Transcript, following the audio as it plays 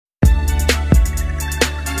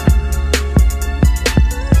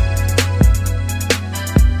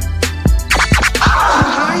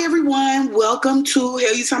Welcome to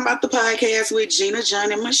Hell You Talking About the Podcast with Gina,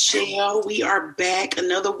 John, and Michelle. We are back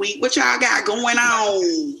another week. What y'all got going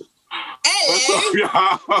on? What's up,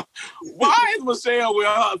 y'all? Why is Michelle with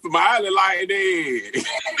her smiling like that?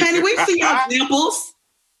 Honey, we see your dimples.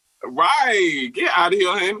 Right. Get out of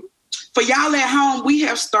here, honey. For y'all at home, we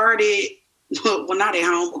have started... Well, not at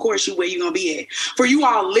home. Of course, where you going to be at. For you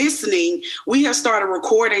all listening, we have started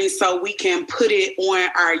recording so we can put it on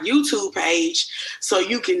our YouTube page so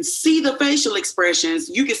you can see the facial expressions.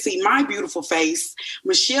 You can see my beautiful face,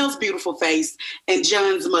 Michelle's beautiful face, and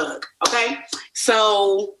John's mug. Okay?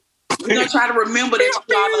 So we're going to try to remember that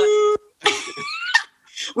you all are...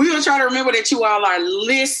 We're going to try to remember that you all are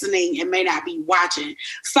listening and may not be watching.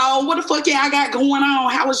 So what the fuck y'all got going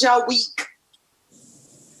on? How was y'all week?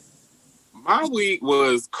 My week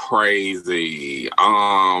was crazy.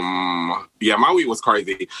 My week was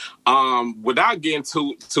crazy. Without getting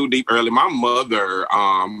too deep early, my mother,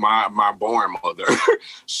 my born mother,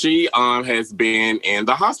 she has been in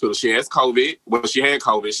the hospital. She has COVID. Well, she had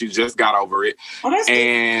COVID. She just got over it.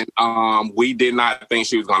 And we did not think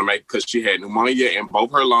she was going to make it because she had pneumonia in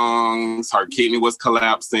both her lungs. Her kidney was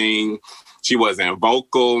collapsing. She wasn't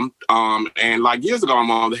vocal. And like years ago, my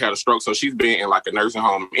mom had a stroke, so she's been in like a nursing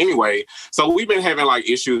home anyway. So we've been having like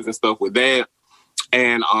issues and stuff with that.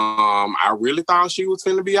 And I really thought she was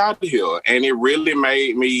going to be out of here. And it really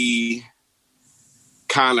made me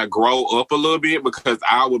kind of grow up a little bit because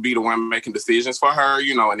I would be the one making decisions for her,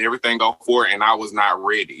 and everything go for it. And I was not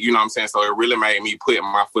ready. You know what I'm saying? So it really made me put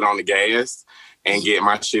my foot on the gas and get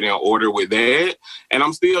my shit in order with that. And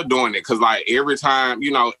I'm still doing it because, like, every time,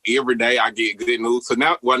 every day I get good news. So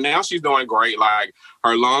now she's doing great. Like,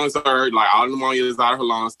 her lungs are, like, all the pneumonia is out of her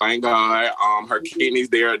lungs, thank God. Her kidneys,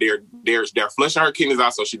 they're flushing her kidneys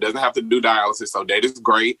out so she doesn't have to do dialysis. So that is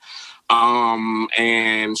great.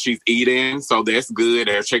 And she's eating, so that's good.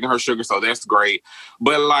 They're checking her sugar, so that's great.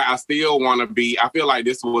 But like, I still want to I feel like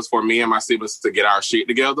this was for me and my siblings to get our shit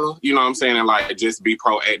together. You know what I'm saying? And like, just be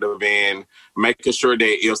proactive and making sure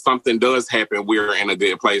that if something does happen, we're in a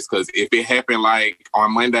good place. Because if it happened like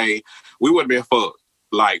on Monday, we would have been fucked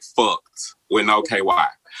with no KY.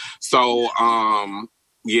 So,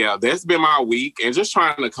 yeah, that's been my week and just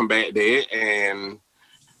trying to combat that. And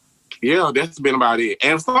yeah, that's been about it.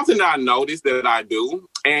 And something that I noticed that I do,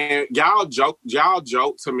 and y'all joke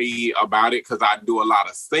to me about it because I do a lot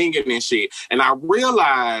of singing and shit. And I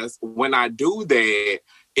realize when I do that,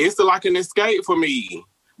 it's like an escape for me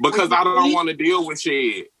because I don't want to deal with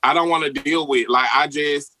shit. I don't want to deal with,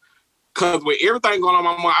 because with everything going on in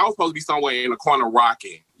my mind, I was supposed to be somewhere in the corner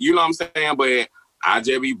rocking. You know what I'm saying? But I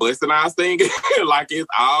just be busting out singing like it's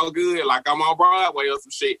all good, like I'm on Broadway or some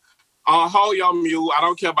shit. Hold your mute. I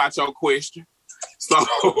don't care about your question. So,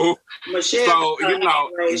 Michelle,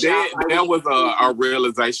 that was a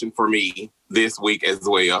realization for me this week as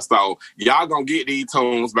well. So, y'all gonna get these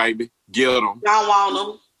tunes, baby. Get them. Y'all want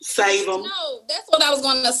them. Save them. No, that's what I was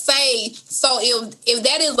going to say. So, if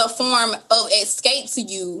that is a form of escape to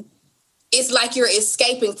you, it's like you're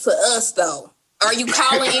escaping to us, though. Are you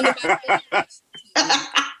calling anybody?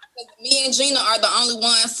 Me and Gina are the only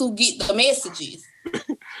ones who get the messages.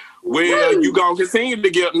 Well, you gonna continue to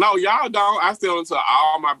get... No, y'all don't. I send them to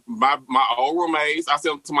all my old roommates. I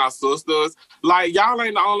send them to my sisters. Like, y'all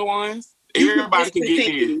ain't the only ones. Everybody can get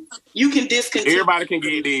this. You can discontinue. Everybody can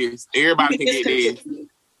get this. Everybody can get this.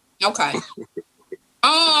 Okay.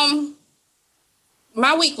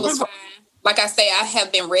 My week was fine. Like I say, I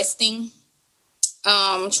have been resting.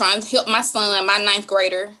 Trying to help my son, my 9th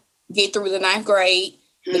grader, get through the 9th grade.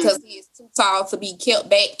 Because he is too tall to be kept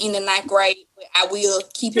back in the 9th grade, but I will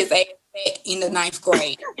keep his ass back in the 9th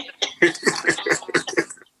grade.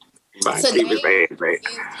 Today is,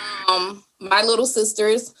 my little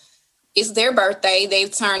sisters, it's their birthday.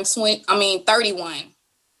 They've turned 31.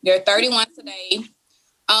 They're 31 today.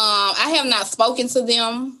 I have not spoken to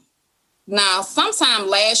them. Now, sometime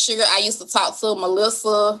last year, I used to talk to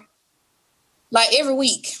Melissa like every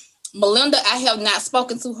week. Melinda, I have not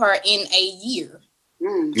spoken to her in a year.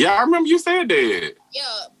 Yeah, I remember you said that.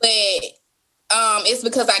 Yeah, but it's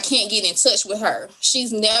because I can't get in touch with her.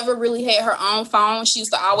 She's never really had her own phone. She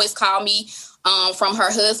used to always call me from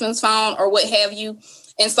her husband's phone or what have you.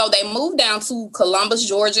 And so they moved down to Columbus,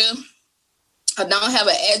 Georgia. I don't have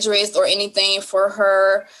an address or anything for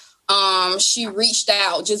her. She reached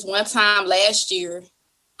out just one time last year.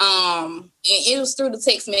 And it was through the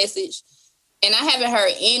text message. And I haven't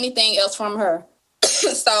heard anything else from her.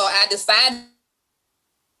 So I decided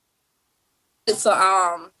to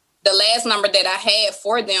the last number that I had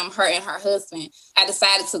for them, her and her husband, I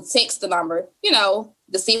decided to text the number,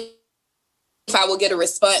 to see if I would get a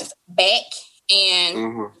response back.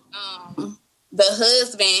 And the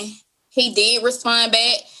husband, he did respond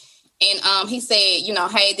back. And he said, you know,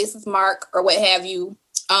 hey, this is Mark or what have you.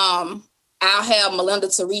 I'll have Melinda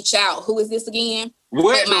to reach out. Who is this again?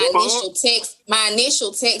 What? But my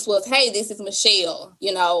initial text was, hey, this is Michelle.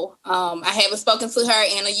 You know, I haven't spoken to her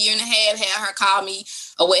in a year and a half, had her call me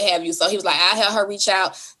or what have you. So he was like, I'll have her reach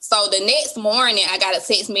out. So the next morning, I got a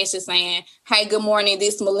text message saying, hey, good morning.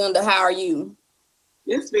 This is Melinda. How are you?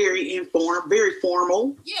 It's very informed, very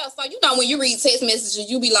formal. Yeah. So, you know, when you read text messages,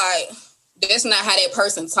 you be like, that's not how that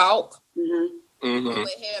person talk. Mm-hmm. Mm-hmm. What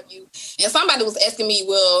have you? And somebody was asking me,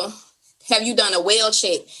 well, have you done a well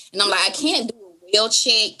check? And I'm like, I can't do a well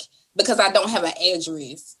check because I don't have an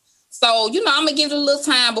address. So, you know, I'm going to give it a little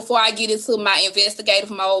time before I get into my investigative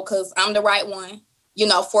mode because I'm the right one, you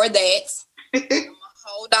know, for that. I'm going to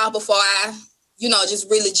hold off before I, you know, just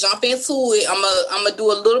really jump into it. I'm going to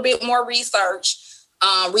do a little bit more research,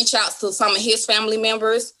 reach out to some of his family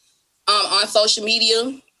members on social media,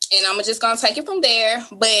 and I'm just going to take it from there.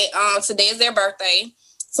 But today is their birthday.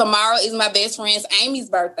 Tomorrow is my best friend's Amy's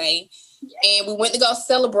birthday. And we went to go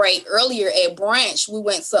celebrate earlier at brunch. We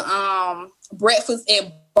went to breakfast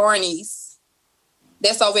at Barney's.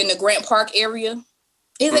 That's over in the Grant Park area.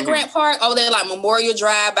 Is it Grant Park? Over there, like Memorial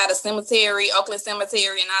Drive by the cemetery, Oakland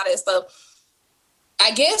Cemetery, and all that stuff.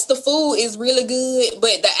 I guess the food is really good,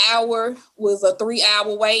 but the hour was a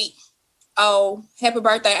 3-hour wait. Oh, happy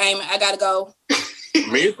birthday, Amy. I got to go.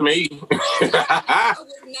 Me. I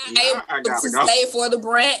was not able to stay for the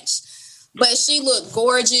brunch, but she looked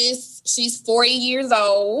gorgeous. She's 40 years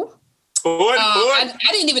old. I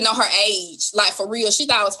didn't even know her age, like for real. She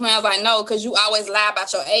thought I was playing. I was like, no, because you always lie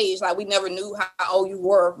about your age. Like we never knew how old you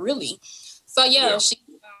were, really. So yeah. She's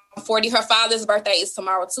 40. Her father's birthday is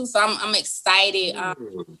tomorrow too. So I'm excited.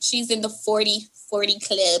 She's in the 40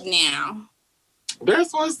 club now.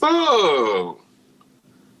 That's what's up.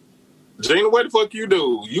 Gina, what the fuck you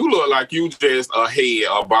do? You look like you just a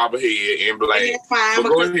bobblehead in black. It's fine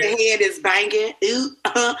because the head is banging.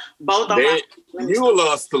 Both of them. You a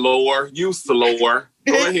little slower. You slower.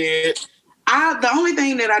 Go ahead. The only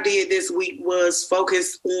thing that I did this week was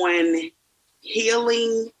focus on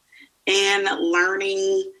healing and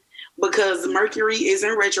learning because Mercury is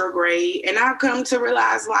in retrograde. And I've come to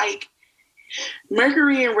realize, like,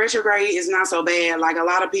 Mercury in retrograde is not so bad. Like a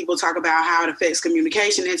lot of people talk about how it affects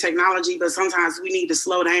communication and technology, but sometimes we need to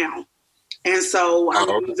slow down. And so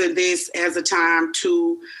I'm using this as a time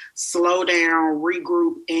to slow down,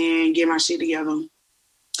 regroup, and get my shit together.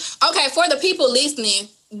 Okay, for the people listening,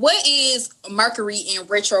 what is Mercury in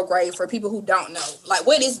retrograde for people who don't know? Like,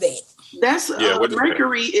 what is that? That's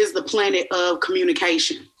Mercury is the planet of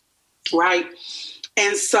communication, right?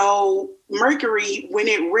 And so Mercury, when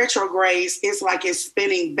it retrogrades, it's like it's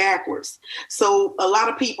spinning backwards. So a lot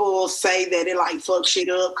of people say that it like fucks shit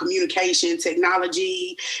up, communication,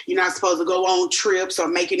 technology. You're not supposed to go on trips or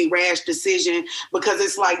make any rash decision because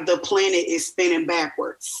it's like the planet is spinning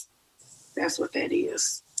backwards. That's what that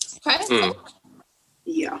is. Okay.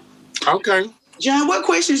 Yeah. Okay. John, what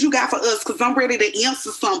questions you got for us? Because I'm ready to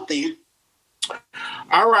answer something.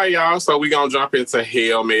 All right, y'all. So we're going to jump into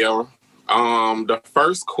Hail Mail. The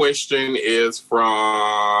first question is from...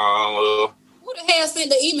 Who the hell sent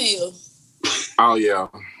the email? Oh, yeah.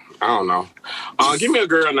 I don't know. Give me a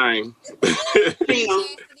girl name. Sheena.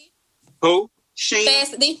 Who? Sheena.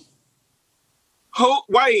 Cassidy. Who?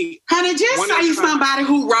 Wait. Honey, just say somebody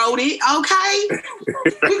who wrote it, okay?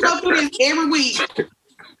 We go through this every week.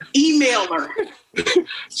 Email her.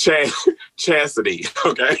 Chastity.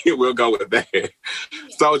 Okay, we'll go with that.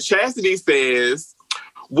 So Chastity says...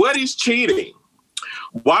 What is cheating?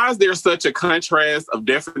 Why is there such a contrast of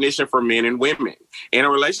definition for men and women? In a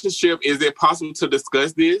relationship, is it possible to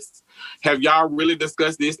discuss this? Have y'all really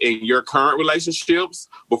discussed this in your current relationships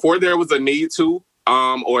before there was a need to,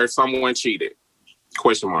 or if someone cheated?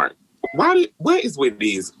 Question mark. What is with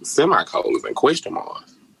these semicolons and question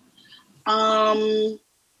marks?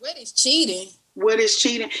 What is cheating? What is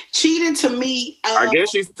cheating? Cheating to me... I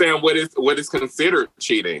guess she's saying what is considered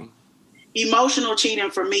cheating. Emotional cheating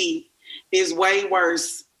for me is way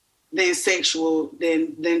worse than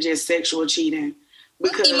than just sexual cheating.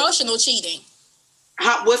 Because emotional cheating.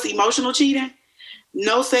 What's emotional cheating?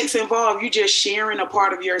 No sex involved. You're just sharing a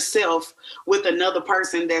part of yourself with another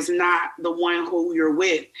person that's not the one who you're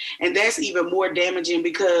with. And that's even more damaging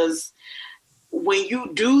because when you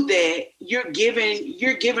do that, you're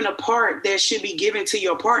giving a part that should be given to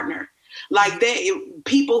your partner. Like that,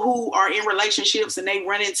 people who are in relationships and they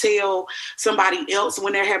run and tell somebody else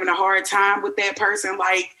when they're having a hard time with that person,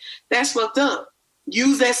 like that's fucked up.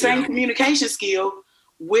 Use that same communication skill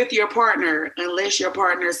with your partner, unless your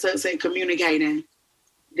partner sucks at communicating.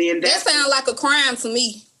 then that sounds like a crime to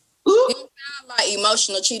me. Ooh. It sounds like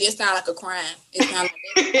emotional cheating. It sounds like a crime. It sounds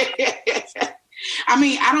like I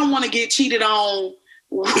mean, I don't want to get cheated on.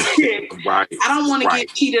 Right. I don't want to Right.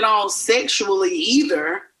 get cheated on sexually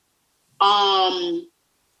either. I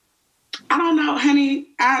don't know, honey.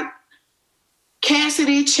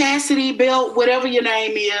 Cassidy, Chastity, Belt, whatever your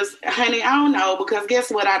name is, honey, I don't know, because guess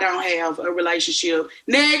what? I don't have a relationship.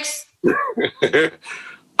 Next.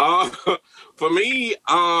 For me,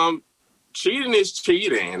 cheating is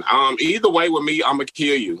cheating. Either way with me, I'm gonna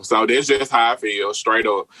kill you. So that's just how I feel, straight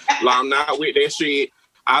up. Like, I'm not with that shit.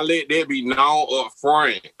 I let that be known up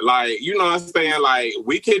front. Like, you know what I'm saying? Like,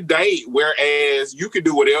 we could date, whereas you could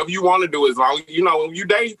do whatever you want to do as long as, you know, when you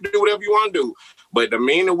date, you can do whatever you want to do. But the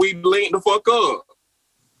minute we link the fuck up,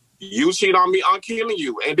 you cheat on me, I'm killing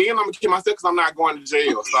you. And then I'm going to kill myself because I'm not going to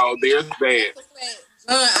jail. So there's that.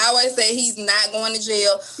 I always say he's not going to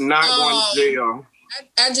jail. Not going to jail.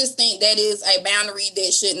 I just think that is a boundary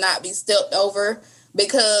that should not be stepped over.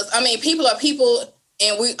 Because, I mean, people are people,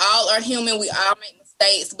 and we all are human. We all make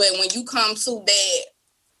mistakes. But when you come to that,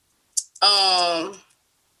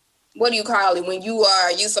 what do you call it? When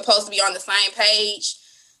you're supposed to be on the same page,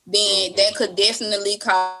 then that could definitely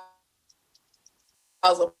cause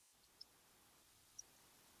a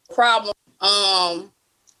problem.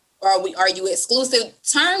 Are you exclusive?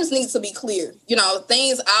 Terms need to be clear. You know,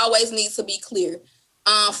 things always need to be clear.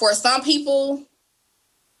 For some people,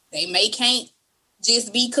 they can't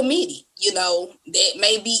just be committed. You know, that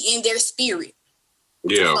may be in their spirit.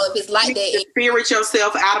 Yeah. So if it's like that, spirit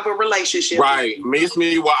yourself out of a relationship. Right. Miss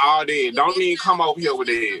me with all that. Don't even come over here with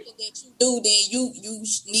that. That you do, then you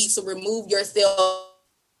need to remove yourself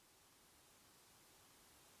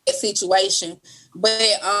that situation.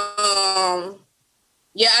 But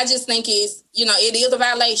yeah, I just think it's, you know, it is a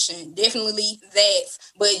violation. Definitely that.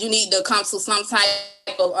 But you need to come to some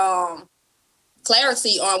type of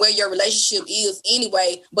clarity on where your relationship is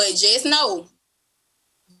anyway. But just know,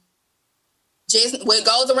 just what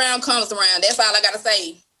goes around comes around. That's all I gotta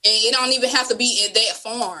say. And it don't even have to be in that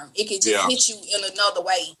form. It can just hit you in another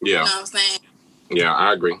way. Yeah. You know what I'm saying? Yeah,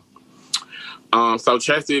 I agree. So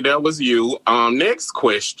Chastity, that was you. Next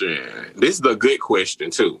question. This is a good question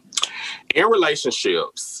too. In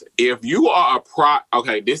relationships, if you are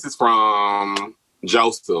okay, this is from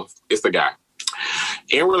Joseph. It's the guy.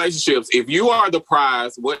 In relationships, if you are the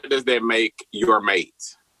prize, what does that make your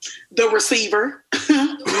mate? The receiver.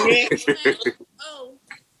 Oh,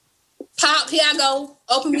 Pop, here I go.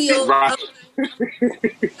 Open me up. Right.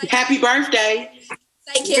 Happy birthday.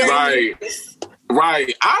 Take care. Right.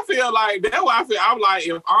 Right. I feel like that's what I feel. I'm like,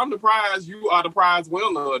 if I'm the prize, you are the prize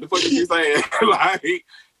winner. The fuck you saying? Like,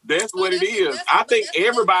 that's what it is. I think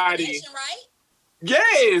everybody. Right?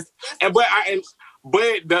 Yes.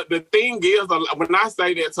 But the thing is, when I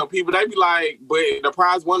say that to people, they be like, but the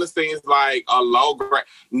prize winner seems like a low grade.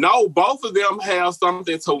 No, both of them have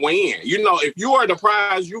something to win. You know, if you are the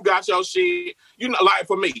prize, you got your shit. You know, like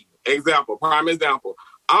for me, prime example.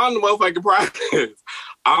 I'm the motherfucking prize.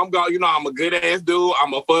 I'm a good ass dude.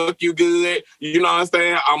 I'm gonna fuck you good. You know what I'm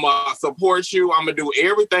saying? I'm gonna support you. I'm gonna do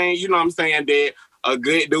everything, you know what I'm saying, that a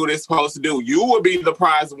good dude is supposed to do. You will be the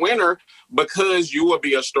prize winner because you will be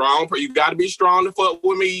you got to be strong to fuck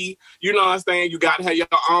with me. You know what I'm saying? You got to have your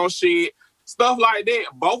own shit. Stuff like that.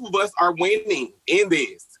 Both of us are winning in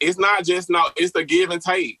this. It's not just, it's a give and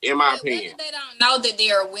take, in my opinion. They don't know that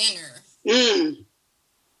they're a winner.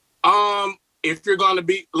 If you're going to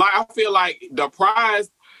be, like, I feel like the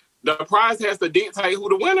prize has to dictate who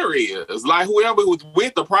the winner is. Like, whoever who's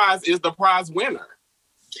with the prize is the prize winner.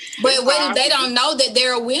 But what if they don't know that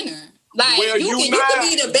they're a winner? Like, you can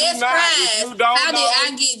be the best prize. How did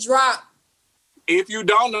I get dropped? If you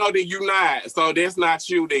don't know, then you're not. So that's not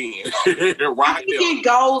you then. Right. I think it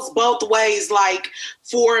goes both ways. Like,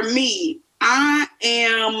 for me, I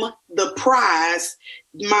am the prize.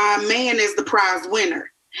 My man is the prize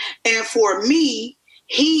winner. And for me,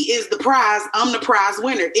 he is the prize. I'm the prize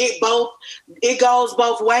winner. It goes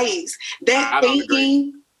both ways. That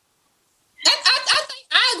thinking.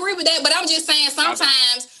 I agree with that, but I'm just saying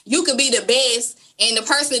sometimes you could be the best and the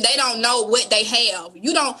person, they don't know what they have.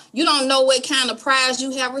 You don't know what kind of prize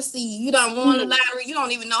you have received. You don't won the lottery. You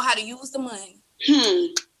don't even know how to use the money.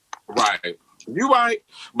 Right. You're right.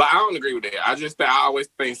 But I don't agree with that. I always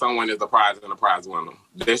think someone is a prize and a prize winner.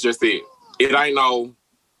 That's just it. It ain't no,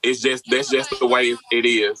 that's just the way it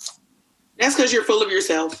is. That's because you're full of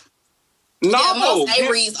yourself. No. Yeah, most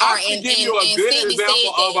Aries are, and give you a good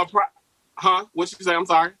example of a prize. Huh? What you say? I'm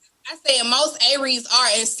sorry. I said most Aries are,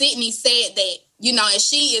 and Sydney said that, you know, and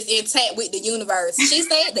she is intact with the universe. She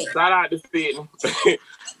said that. Shout out to Sydney.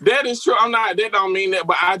 That is true. I'm not. That don't mean that,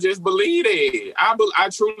 but I just believe it. I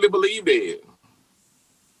truly believe it.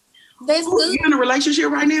 That's good. You in a relationship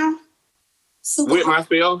right now? With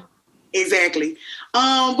myself. Exactly.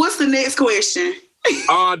 What's the next question?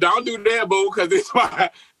 Don't do that, boo, because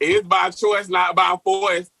it's by choice, not by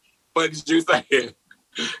force. But you say get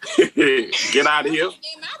out of here.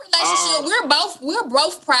 In my relationship, we're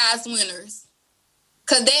both prize winners.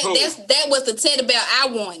 Cause that was the teddy bear I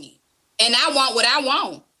wanted, and I want what I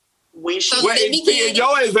want. In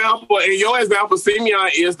your example, Simeon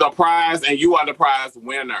is the prize, and you are the prize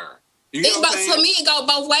winner. You know for me, it go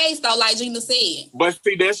both ways, though, like Gina said. But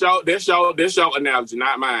see, that's your analogy,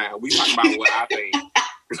 not mine. We talk about what I think.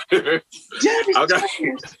 Okay.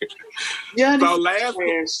 So last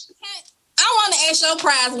question. I want to ask your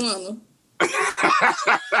prize winner.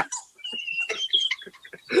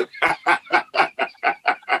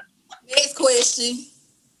 Next question.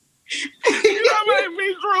 You don't make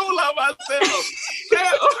me drool on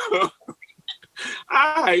myself.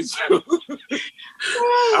 I hate you.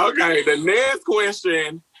 Okay, the next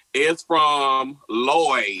question is from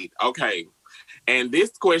Lloyd. Okay. And this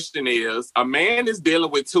question is, a man is dealing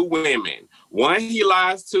with two women. One he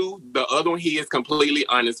lies to, the other one he is completely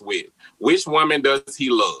honest with. Which woman does he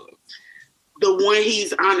love? The one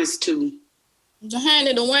he's honest to.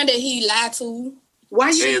 Johanna, the one that he lied to. Why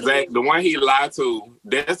you? Exactly, the one he lied to.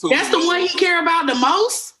 That's the one he care about the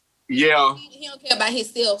most? Yeah. He don't care about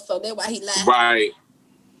himself, so that's why he lied. Right.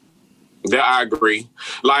 That I agree.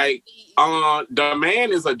 Like, the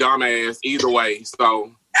man is a dumbass either way,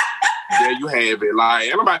 so there you have it. Like,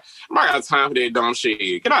 everybody got time for that dumb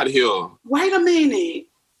shit. Get out of here. Wait a minute.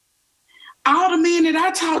 All the men that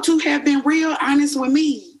I talk to have been real honest with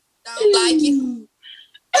me. Don't like you.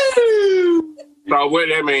 So what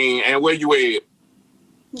that mean? And where you at?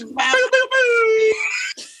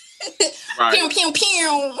 Right. Pew, pew,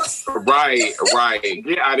 pew. Right.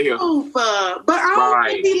 Get out of here. But I don't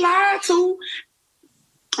want to be lied to.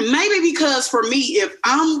 Maybe because for me, if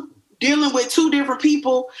I'm dealing with two different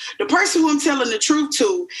people, the person who I'm telling the truth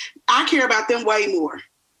to, I care about them way more.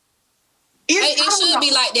 It should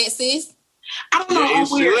be like that, sis. I don't know. Yeah, it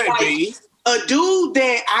should be. A dude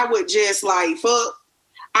that I would just like, fuck,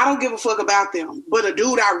 I don't give a fuck about them. But a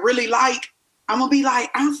dude I really like, I'm going to be like,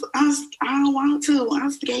 I don't want to. I'm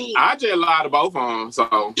scared. I just lied to both of them,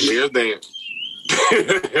 so there's that.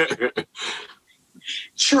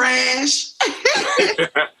 Trash.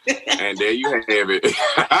 And there you have it. There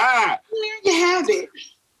you have it.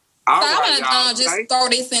 So I'm going to just throw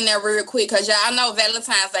this in there real quick because y'all know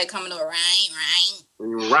Valentine's Day coming up, right?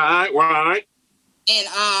 Right. And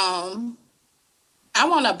I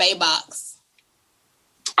want a Bay box.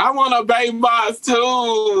 I want a Bay box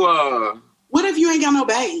too. What if you ain't got no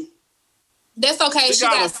Bay? That's okay. She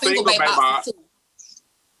got a single Bay box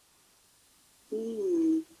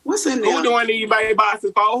too. What's in there? Who doing these Bay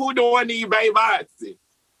boxes for? Who doing these Bay boxes?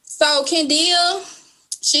 So Kendall,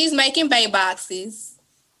 she's making Bay boxes.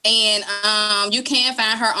 And you can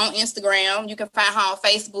find her on Instagram. You can find her on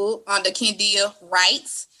Facebook under Kendall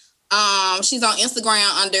Writes. She's on Instagram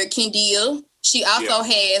under Kendall. She also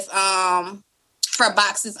has her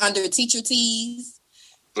boxes under Teacher Tees.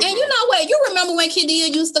 Mm-hmm. And you know what? You remember when Kendall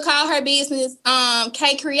used to call her business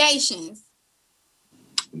K Creations?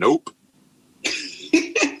 Nope.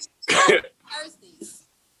 Purses.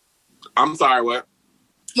 I'm sorry, what?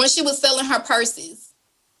 When she was selling her purses.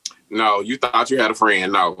 No, you thought you had a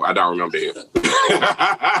friend. No, I don't remember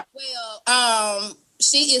that. Well,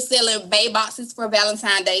 she is selling Bay boxes for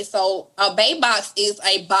Valentine's Day. So a Bay box is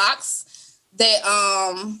a box that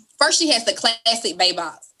first she has the classic Bay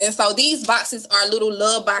box. And so these boxes are little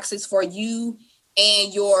love boxes for you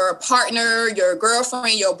and your partner, your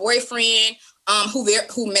girlfriend, your boyfriend,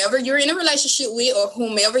 whomever you're in a relationship with or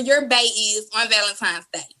whomever your bae is on Valentine's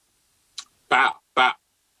Day. Bow.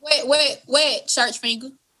 Wait, church finger.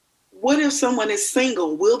 What if someone is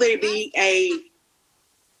single? Will they be a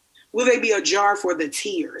jar for the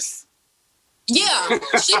tears? Yeah,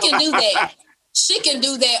 she can do that. She can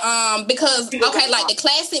do that because, okay, like the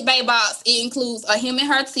classic Bay box, it includes a him and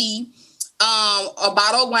her tea, a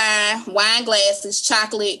bottle of wine glasses,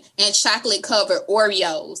 chocolate, and chocolate-covered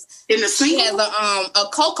Oreos. In the single? She has a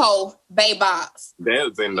cocoa Bay box.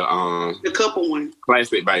 That's in the couple one.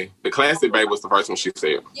 Classic Bay. The classic Bay was the first one she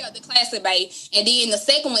said. Yeah, the classic Bay. And then the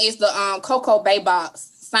second one is the cocoa Bay box.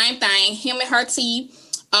 Same thing, him and her tea,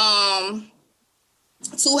 2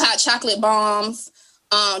 hot chocolate bombs,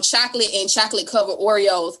 chocolate and chocolate covered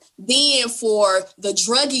Oreos. Then for the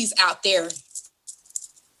druggies out there,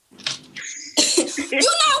 you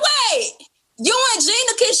know what? You and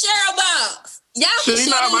Gina can share a box. Y'all can She's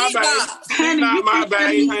share not the my link babe. box. She's not my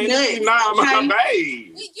babe, honey. She's not my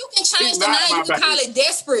babe. You can change She's the not name. my You can call babe. it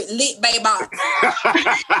Desperate Lit Bae Box.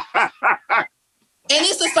 And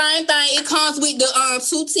it's the same thing. It comes with the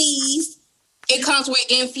 2 teas. It comes with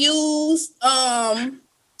infused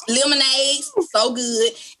lemonades, so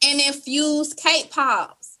good, and infused cake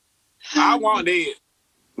pops. I want it.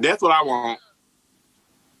 That's what I want.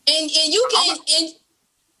 And you can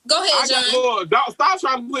go ahead, John. Look, don't stop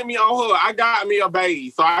trying to put me on her. I got me a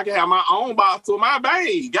babe, so I can have my own box with my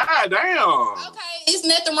babe. God damn. Okay, it's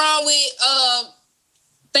nothing wrong with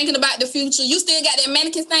thinking about the future. You still got that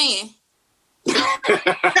mannequin stand.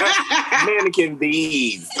 Mannequin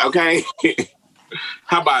beads, okay?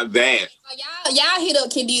 How about that? So y'all hit up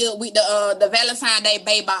Kendia with the Valentine's Day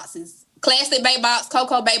Bae boxes. Classic Bae box,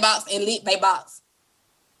 Cocoa Bae box, and Lit Bae box.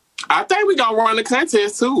 I think we're gonna run the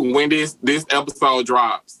contest too when this episode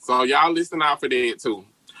drops. So y'all listen out for that too.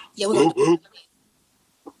 Yeah, we're gonna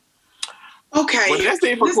Okay. Well, that's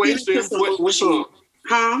it for questions. What's up?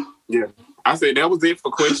 Huh? Yeah. I said that was it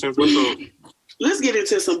for questions. What's up? Let's get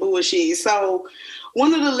into some bullshit. So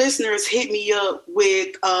one of the listeners hit me up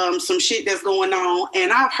with some shit that's going on,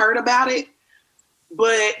 and I've heard about it,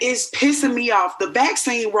 but it's pissing me off. The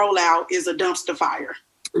vaccine rollout is a dumpster fire.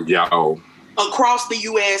 Yo. Across the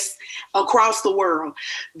U.S., across the world.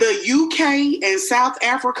 The U.K. and South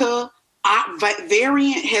Africa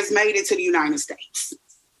variant has made it to the United States.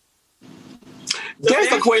 That's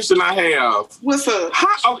the question I have. What's up?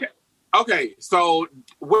 Okay, so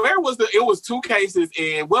where was it was 2 cases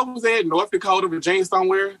in, what was that, North Dakota, Virginia,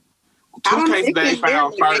 somewhere? 2 cases they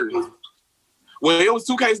found first. Well, it was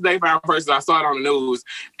 2 cases they found first. I saw it on the news,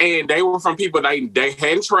 and they were from people they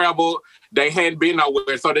hadn't traveled, they hadn't been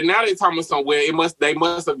nowhere. So now they're talking somewhere. They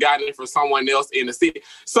must have gotten it from someone else in the city.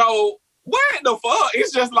 So what the fuck?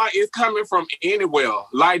 It's just like it's coming from anywhere.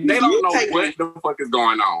 Like they don't know what the fuck is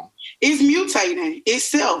going on. It's mutating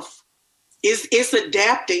itself. It's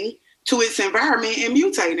adapting to its environment and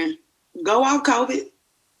mutating. Go out, COVID.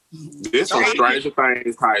 This some Stranger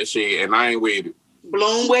Things type shit, and I ain't with it.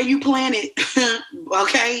 Bloom where you plant it.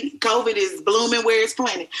 Okay? COVID is blooming where it's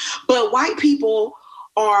planted. But white people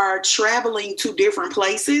are traveling to different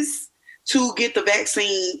places to get the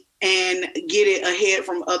vaccine and get it ahead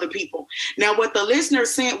from other people. Now, what the listener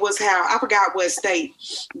sent was how, I forgot what state,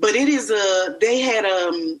 but it is they had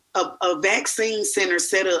a vaccine center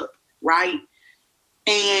set up, right?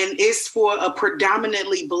 And it's for a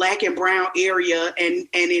predominantly Black and brown area and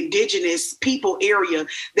indigenous people area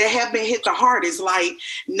that have been hit the hardest. Like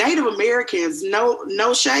Native Americans,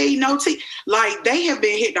 no shade, no tea. Like they have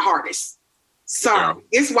been hit the hardest. So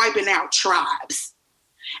it's wiping out tribes.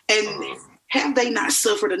 And have they not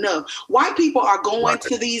suffered enough? White people are going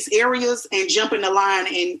to these areas and jumping the line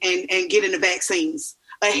and getting the vaccines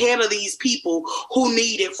ahead of these people who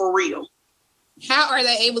need it for real. How are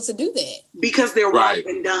they able to do that? Because they're white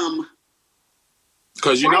and dumb.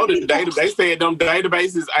 Because you know they said them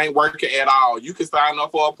databases ain't working at all. You can sign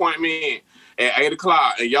up for an appointment at 8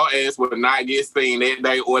 o'clock and your ass will not get seen that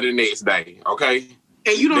day or the next day. Okay?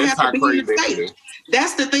 And you don't have to be in the state.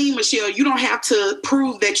 That's the thing, Michelle. You don't have to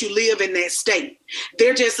prove that you live in that state.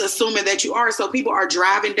 They're just assuming that you are. So people are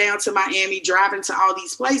driving down to Miami, driving to all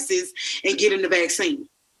these places and getting the vaccine.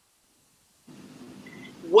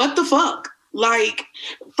 What the fuck? Like,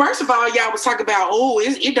 first of all, y'all was talking about,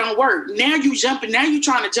 it don't work. Now you trying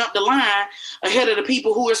to jump the line ahead of the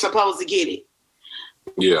people who are supposed to get it.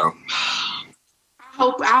 Yeah. I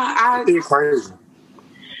hope it's crazy.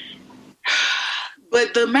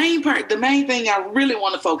 But the main thing I really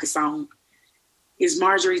want to focus on is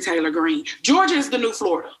Marjorie Taylor Greene. Georgia is the new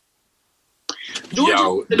Florida.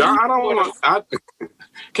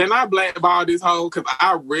 Can I blackball this hoe? Because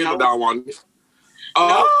I really don't want it.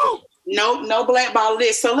 No blackball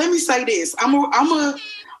this. So let me say this. I'm going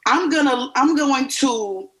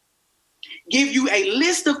to give you a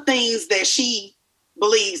list of things that she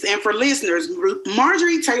believes. And for listeners,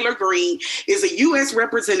 Marjorie Taylor Greene is a U.S.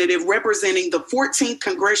 representative representing the 14th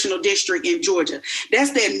Congressional District in Georgia. That's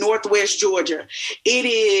that Northwest Georgia. It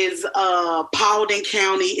is Paulding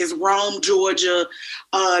County, is Rome, Georgia,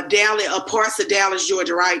 Dallas, parts of Dallas,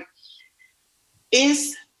 Georgia, right?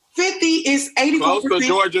 It's 84%. Close to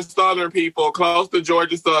Georgia Southern, people. Close to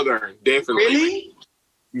Georgia Southern, definitely. Really?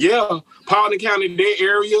 Yeah. Paulding County, that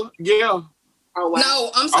area, yeah. Oh, wow.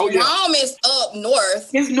 No, I'm sorry. Rome is up north.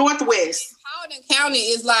 It's northwest. Paulding County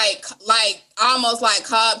is like almost like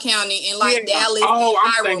Cobb County and like Dallas. Oh,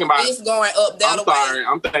 I'm thinking about it's going up that way. I'm sorry.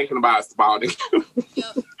 I'm thinking about Spalding.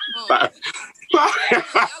 Yep.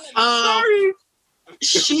 Sorry.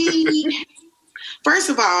 She, first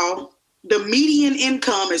of all, The median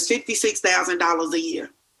income is $56,000 a year,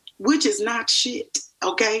 which is not shit.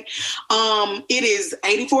 Okay. It is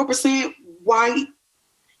 84% white,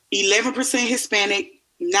 11% Hispanic,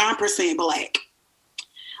 9% Black.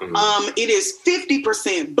 Mm-hmm. It is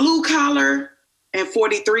 50% blue collar and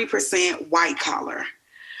 43% white collar.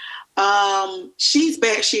 She's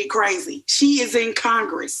batshit crazy. She is in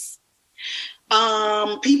Congress.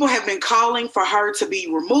 People have been calling for her to be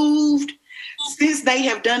removed. Since they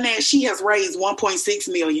have done that, she has raised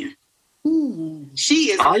 $1.6 million.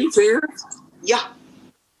 She is. Are you serious? Yeah.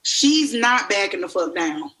 She's not backing the fuck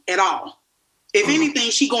down at all. If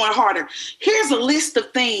anything, she going harder. Here's a list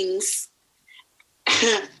of things.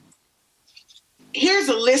 Here's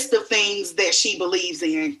a list of things that she believes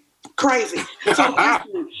in. Crazy. So,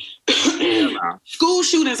 school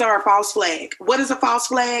shootings are a false flag. What is a false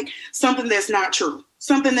flag? Something that's not true.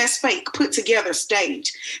 Something that's fake, put together,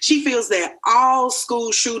 staged. She feels that all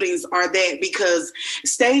school shootings are that because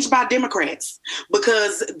staged by Democrats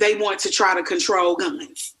because they want to try to control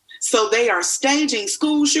guns. So they are staging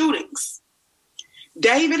school shootings.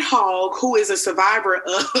 David Hogg, who is a survivor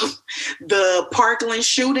of the Parkland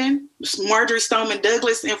shooting, Marjorie Stoneman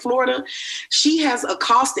Douglas in Florida, she has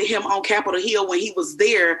accosted him on Capitol Hill when he was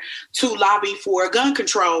there to lobby for gun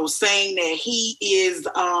control, saying that he is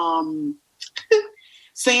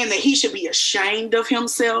saying that he should be ashamed of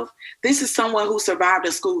himself. This is someone who survived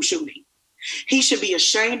a school shooting. He should be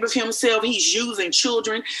ashamed of himself. He's using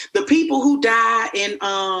children. The people who died in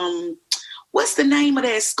what's the name of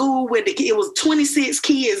that school where it was 26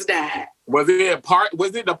 kids died? Was it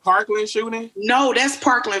the Parkland shooting? No, that's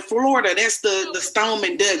Parkland, Florida. That's the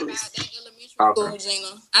Stoneman Douglas. Okay. Gina.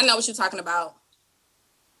 I know what you're talking about.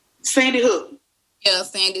 Sandy Hook. Yeah,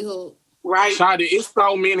 Sandy Hook. Right. Shawty, it's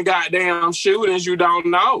so many goddamn shootings you don't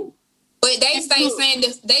know. But they say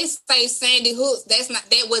Sandy Hook.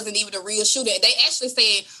 That wasn't even a real shooter. They actually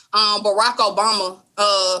said Barack Obama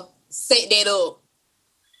set that up.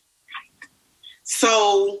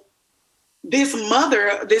 So this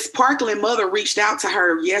Parkland mother reached out to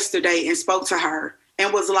her yesterday and spoke to her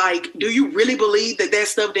and was like, do you really believe that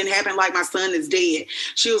stuff didn't happen? Like, my son is dead.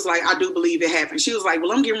 She was like, I do believe it happened. She was like,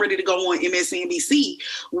 well, I'm getting ready to go on MSNBC.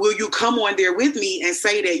 Will you come on there with me and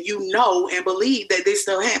say that you know and believe that this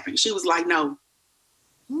stuff happened? She was like, no.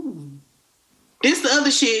 This the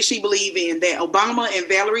other shit she believed in, that Obama and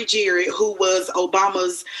Valerie Jarrett, who was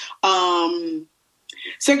Obama's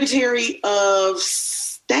Secretary of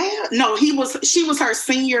Staff. No, she was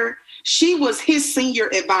his senior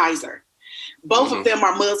advisor. Both of them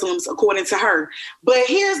are Muslims, according to her. But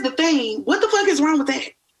here's the thing. What the fuck is wrong with that?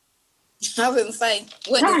 I wouldn't say,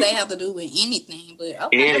 what does that have to do with anything? But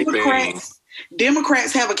okay.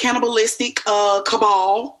 Democrats have a cannibalistic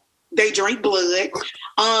cabal. They drink blood.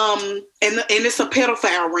 And it's a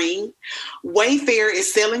pedophile ring. Wayfair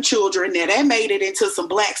is selling children. Now, that made it into some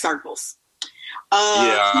black circles.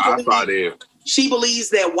 I saw that. She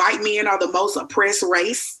believes that white men are the most oppressed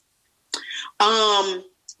race.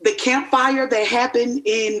 The campfire that happened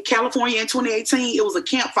in California in 2018, it was a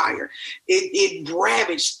campfire. It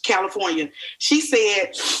ravaged California. She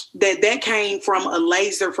said that came from a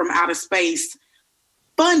laser from outer space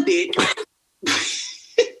funded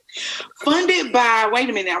by, wait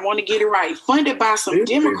a minute, I want to get it right, funded by some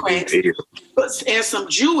Democrats and some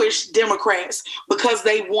Jewish Democrats because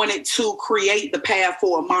they wanted to create the path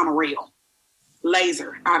for a monorail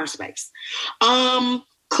laser outer space. The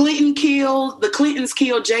Clintons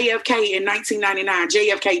killed JFK in 1999,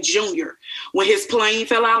 JFK Jr., when his plane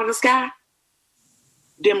fell out of the sky.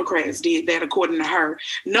 Democrats did that, according to her.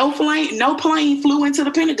 No plane flew into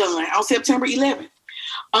the Pentagon on September 11th.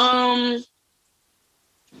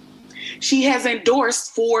 She has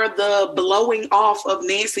endorsed for the blowing off of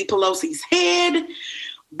Nancy Pelosi's head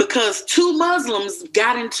because 2 Muslims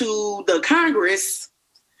got into the Congress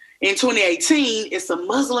in 2018. It's a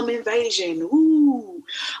Muslim invasion. Ooh.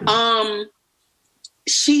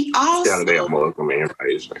 She also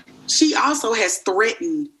has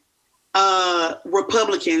threatened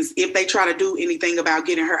Republicans if they try to do anything about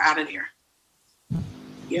getting her out of there.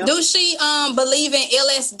 Yep. Do she believe in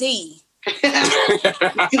LSD? Because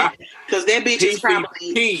that bitch is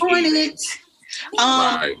probably on it.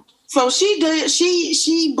 Right. So she does.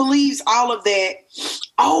 She believes all of that.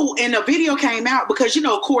 Oh, and a video came out because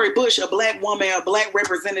Cori Bush, a black woman, a black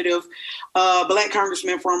representative, black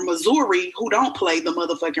congressman from Missouri, who don't play the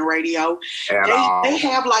motherfucking radio. They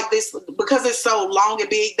have like this because it's so long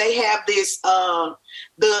and big. They have this the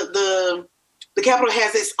The Capitol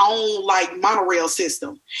has its own like monorail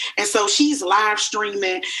system. And so she's live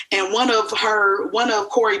streaming, and one of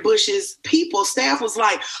Cori Bush's staff was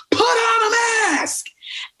like, put on a mask.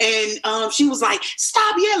 And she was like,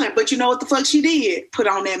 stop yelling. But you know what the fuck she did? Put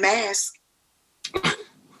on that mask.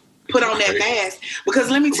 Put on that mask. Because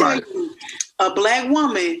let me tell you, a black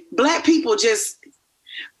woman, black people just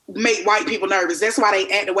make white people nervous. That's why they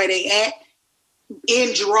act the way they act.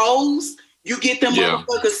 In droves, you get them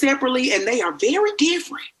motherfuckers separately, and they are very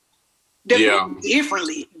different.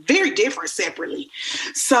 Very different separately.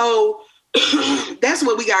 So that's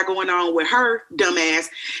what we got going on with her dumbass.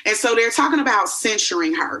 And so they're talking about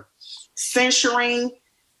censoring her, censoring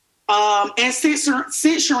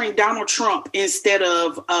Donald Trump instead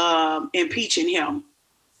of impeaching him.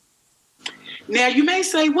 Now, you may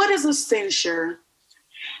say, what is a censure?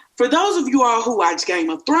 For those of you all who watch Game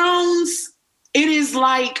of Thrones, it is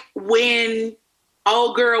like when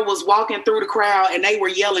old girl was walking through the crowd and they were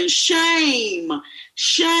yelling, shame,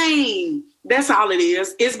 shame. That's all it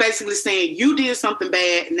is. It's basically saying you did something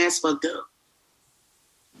bad and that's fucked up.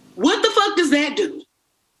 What the fuck does that do?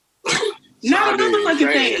 Not a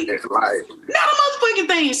motherfucking thing. Not a motherfucking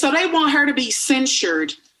thing. So they want her to be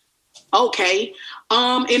censured. Okay.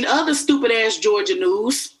 In other stupid ass Georgia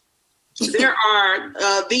news, there are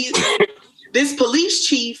this police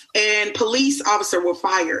chief and police officer were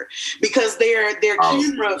fired because their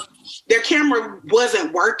camera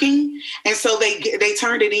wasn't working, and so they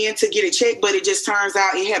turned it in to get it checked, but it just turns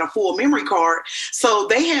out it had a full memory card. So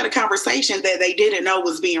they had a conversation that they didn't know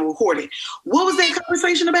was being recorded. What was that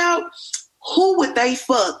conversation about? Who would they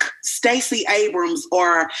fuck, Stacey Abrams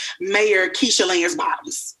or Mayor Keisha Lance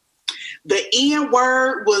Bottoms? The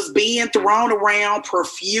N-word was being thrown around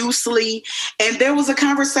profusely, and there was a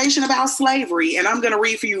conversation about slavery, and I'm going to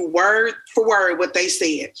read for you word for word what they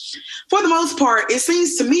said. For the most part, it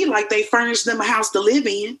seems to me like they furnished them a house to live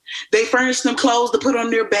in. They furnished them clothes to put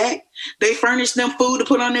on their back. They furnished them food to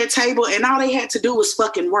put on their table, and all they had to do was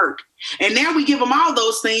fucking work. And now we give them all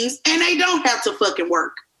those things, and they don't have to fucking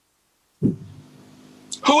work.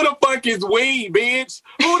 Who the fuck is we, bitch?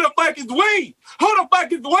 Who the fuck is we? Who the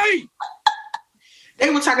fuck is we?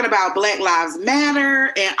 They were talking about Black Lives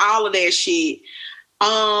Matter and all of that shit.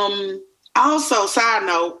 Also, side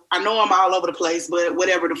note, I know I'm all over the place, but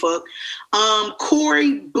whatever the fuck.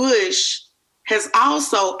 Cori Bush has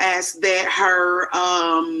also asked that her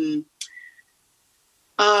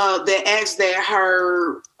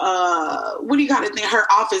her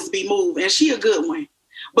office be moved, and she a good one.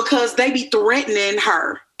 Because they be threatening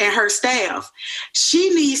her and her staff.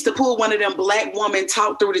 She needs to pull one of them black woman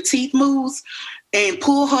talk through the teeth moves and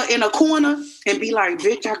pull her in a corner and be like,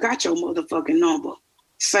 bitch, I got your motherfucking number.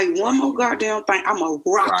 Say one more goddamn thing, I'm a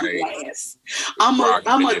rock your ass. I'm a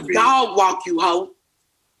dog walk you, hoe.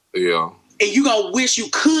 Yeah. And you gonna wish you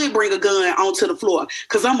could bring a gun onto the floor,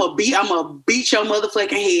 because I'm gonna beat your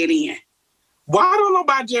motherfucking head in. Why don't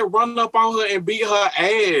nobody just run up on her and beat her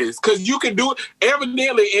ass? Because you can do it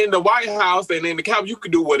evidently in the White House and in the Capitol. You can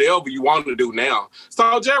do whatever you want to do now.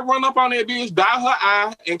 So just run up on that bitch, dot her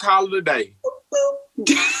eye, and call it a day.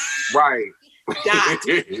 Right.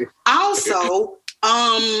 Also,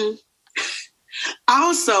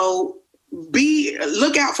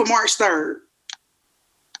 look out for March 3rd.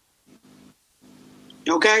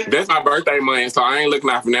 Okay? That's my birthday month, so I ain't looking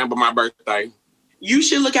out for that but my birthday. You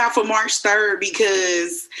should look out for March 3rd,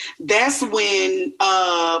 because that's when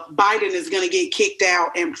Biden is going to get kicked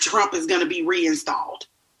out and Trump is going to be reinstalled.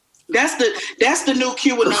 That's the new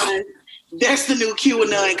QAnon. That's the new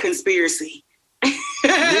QAnon conspiracy.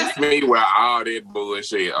 Miss me with all that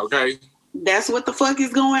bullshit, okay? That's what the fuck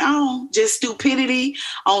is going on. Just stupidity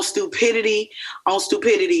on stupidity on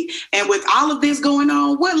stupidity. And with all of this going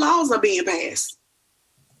on, what laws are being passed?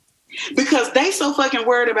 Because they so fucking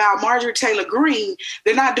worried about Marjorie Taylor Greene,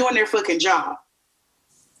 they're not doing their fucking job.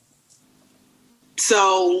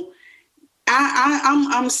 So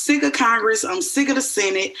I'm sick of Congress. I'm sick of the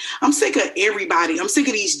Senate. I'm sick of everybody. I'm sick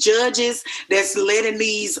of these judges that's letting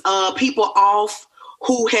these people off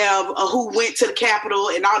who went to the Capitol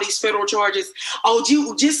and all these federal charges. Oh,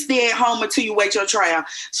 you just stay at home until you wait your trial.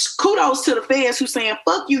 Kudos to the feds who saying,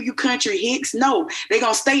 fuck you, you country hicks. No, they're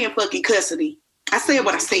going to stay in fucking custody. I said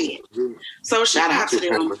what I said. So shout out to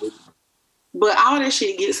them. But all that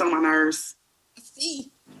shit gets on my nerves.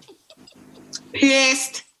 See.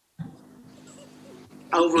 Pissed.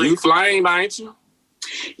 Over you it. flamed, ain't you?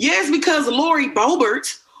 Yes, because Lori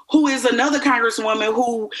Boebert, who is another congresswoman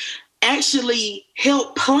who actually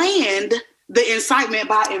helped plan the incitement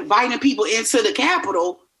by inviting people into the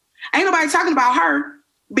Capitol. Ain't nobody talking about her.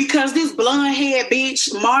 because this blonde haired bitch,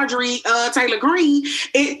 Marjorie Taylor Greene,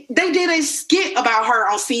 they did a skit about her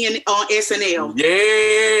on SNL.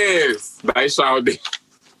 Yes, they sure did.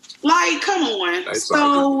 Like, come on.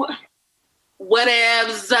 So,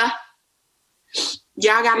 whatevs.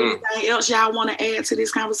 Y'all got anything else y'all want to add to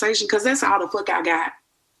this conversation? Because that's all the fuck I got.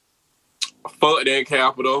 Fuck that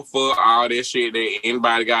Capitol. Fuck all that shit that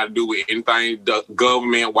anybody got to do with anything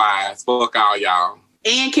government-wise. Fuck all y'all.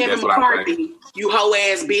 And Kevin McCarthy, you hoe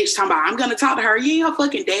ass bitch, talking about, I'm going to talk to her. You ain't her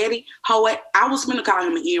fucking daddy. Hoe. I was going to call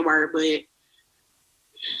him an N-word, but...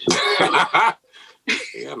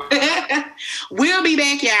 We'll be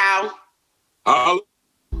back, y'all.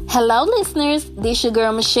 Hello, listeners. This your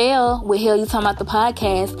girl Michelle with Hell You Talking About the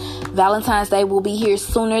podcast. Valentine's Day will be here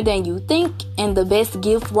sooner than you think, and the best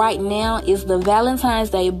gift right now is the Valentine's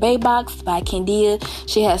Day Bay Box by Kendia.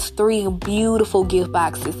 She has 3 beautiful gift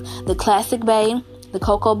boxes: the Classic Bay, the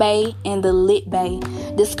Cocoa Bay, and the Lit Bay.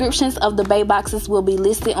 Descriptions of the Bay boxes will be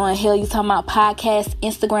listed on Hell You Talking About podcast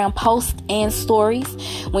Instagram posts and stories.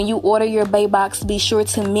 When you order your Bay box, be sure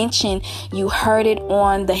to mention you heard it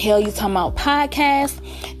on the Hell You Talking About podcast.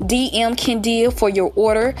 DM Kendia for your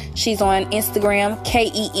order. She's on Instagram,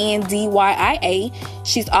 KENDYIA.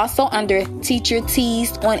 She's also under Teacher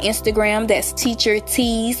Teased on Instagram. That's Teacher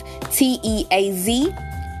Teased, TEAZ.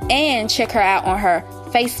 And check her out on her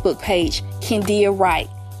Facebook page, Kendia Wright.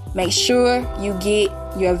 Make sure you get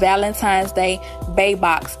your Valentine's Day Bay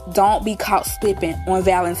box. Don't be caught slipping on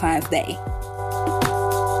Valentine's Day.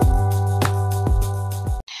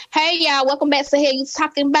 Hey y'all, welcome back to Hell You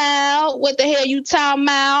Talking About. What the hell you talking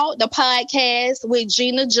about? The podcast with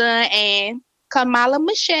Gina John and Kamala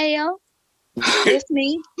Michelle. It's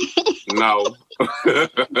me. No.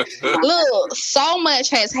 Look, so much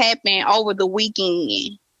has happened over the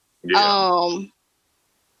weekend. Yeah.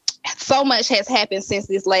 So much has happened since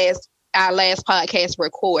our last podcast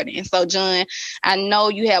recording. So, John, I know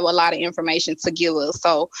you have a lot of information to give us.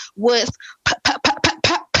 So, what's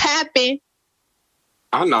popping?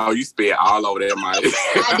 I know you spit all over there, Mike.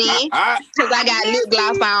 I did, because I got lip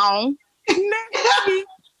gloss on.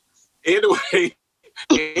 Anyway,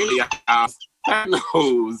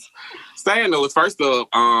 sad news. First up,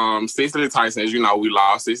 Cicely Tyson, as you know, we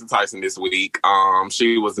lost Cicely Tyson this week.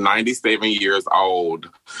 She was 97 years old.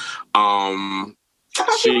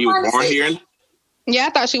 She was born here. Yeah, I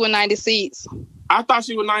thought she was 96. I thought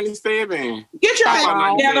she was 97. Get your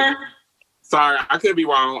head together. Sorry, I could be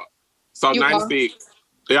wrong. So 96.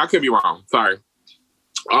 Yeah, I could be wrong. Sorry.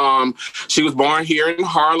 She was born here in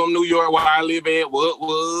Harlem, New York, where I live at,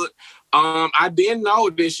 Woodwood. I didn't know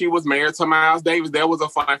that she was married to Miles Davis. That was a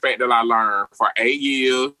fun fact that I learned for 8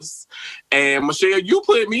 years. And Michelle, you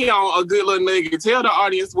put me on a good little nigga. Tell the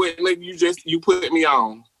audience what nigga you put me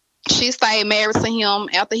on. She stayed married to him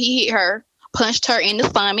after he hit her, punched her in the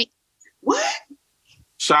stomach. What?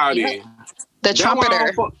 Shawty. The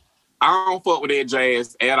trumpeter. I don't fuck with that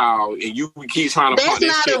jazz at all, and you keep trying to. That's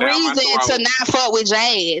not a reason to not fuck with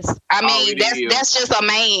jazz. I mean, that's just a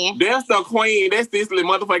man. That's the queen. That's Cicely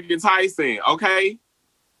motherfucking Tyson. Okay.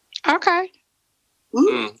 Okay.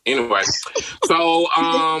 Anyway, so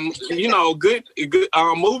good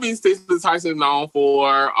movies Cicely Tyson is known for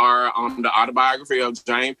are the autobiography of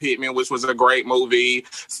Jane Pittman, which was a great movie.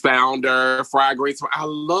 Sounder, Fried Green Tomatoes. I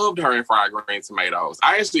loved her in Fried Green Tomatoes.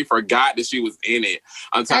 I actually forgot that she was in it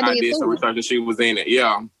until I did some research that she was in it.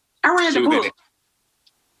 Yeah, I read the book.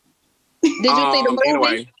 Did you see the movie?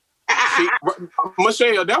 Anyway,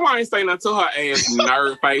 Michelle, that why I ain't saying nothing to her ass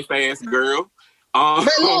nerd-faced ass girl.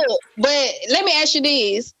 But let me ask you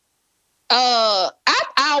this. I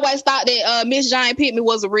always thought that Miss Jane Pittman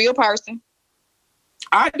was a real person.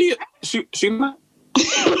 I did. She not?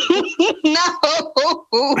 No.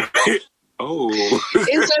 Oh.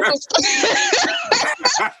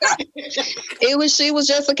 She was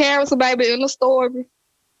just a character baby in the story.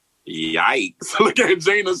 Yikes. Look at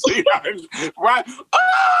Gina. Right.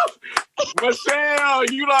 Oh! Michelle,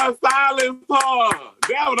 you done silenced her.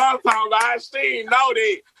 That's what I'm talking about. She ain't know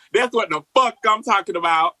that. That's what the fuck I'm talking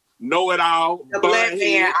about. Know it all. The black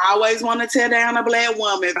man always want to tear down a black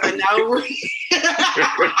woman for no reason.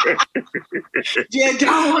 Just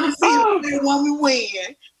don't want to see a black woman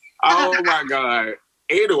win. Oh my God.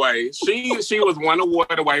 Anyway, she was one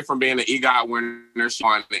award away from being an EGOT winner. She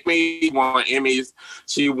won Emmys,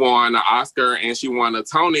 she won an Oscar, and she won a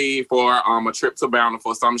Tony for a trip to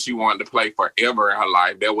Bountiful, something she wanted to play forever in her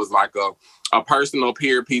life. That was like a personal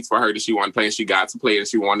period piece for her that she wanted to play, and she got to play it, and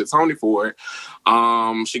she won the Tony for it.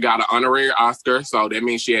 She got an honorary Oscar, so that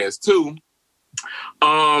means she has 2.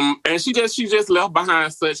 And she just left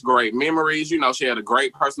behind such great memories. You know, she had a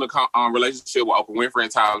great personal relationship with Oprah Winfrey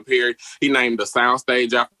and Tyler Perry. He named the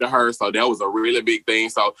soundstage after her, so that was a really big thing.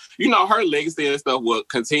 So, you know, her legacy and stuff will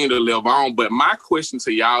continue to live on. But my question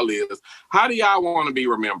to y'all is, how do y'all want to be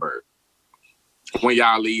remembered when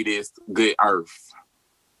y'all leave this good earth?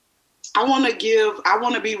 I want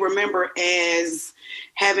to be remembered as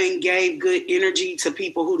having gave good energy to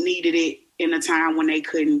people who needed it in a time when they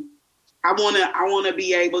couldn't. I want to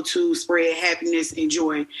be able to spread happiness and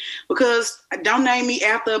joy, because don't name me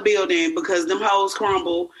after a building because them hoes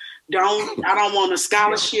crumble. I don't want a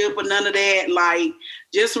scholarship or none of that. Like,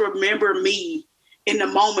 just remember me in the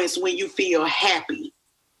moments when you feel happy.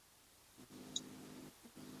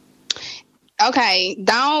 Okay,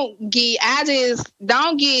 don't get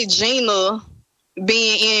Gina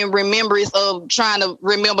being in remembrance of trying to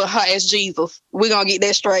remember her as Jesus. We're going to get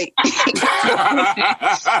that straight. Okay,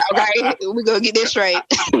 we're going to get that straight.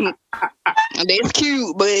 That's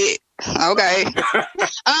cute, but okay.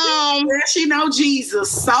 She know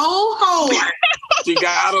Jesus so hard. She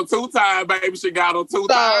got him 2 times, baby. She got him 2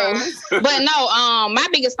 times. But no, my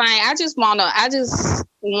biggest thing, I just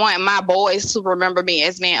want my boys to remember me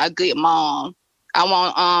as being a good mom. I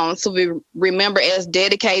want to be remembered as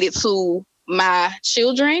dedicated to my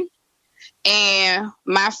children and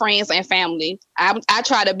my friends and family. I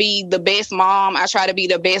try to be the best mom. I try to be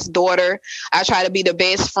the best daughter. I try to be the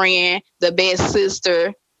best friend, the best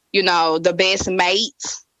sister, you know, the best mate.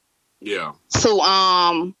 Yeah.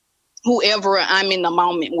 To whoever I'm in the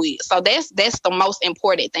moment with. So that's the most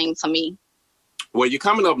important thing to me. Well, you're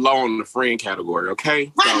coming up low on the friend category,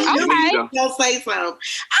 okay? So Don't say something.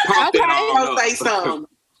 Don't say something.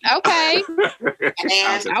 Okay.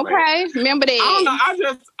 Okay. Remember that. I don't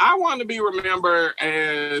know. I want to be remembered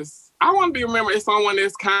as someone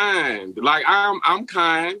that's kind. Like I'm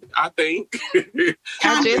kind, I think.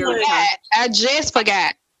 I just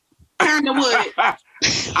forgot. Kind of wood. I'm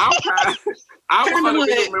kind. I want to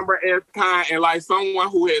be remembered as kind and like someone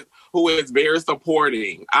who is very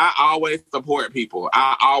supporting. I always support people.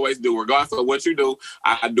 I always do, regardless of what you do.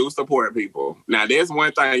 I do support people. Now, there's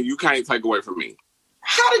one thing you can't take away from me.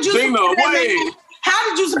 How did you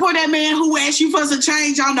support that man who asked you for some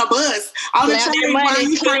change on the bus? On the train,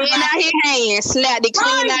 money clean out his hand. Slapped it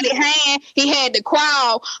clean out his hand. He had to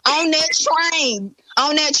crawl on that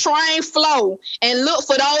train floor and look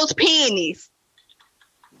for those pennies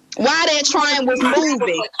while that train was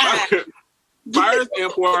moving. First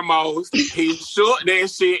and foremost, he shook that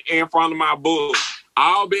shit in front of my book.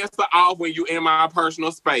 All bets are off when you in my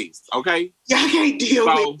personal space, okay? Y'all can't deal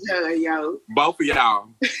with each other, yo. Both of y'all.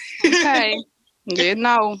 Okay. Yeah,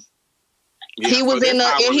 no. Yeah, he was in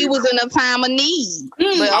a time of need.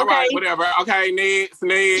 But, all right, whatever. Okay, next.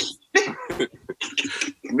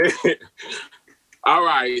 All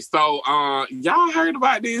right, so y'all heard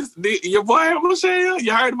about this? Your boy Michelle?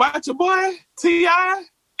 You heard about your boy T.I.?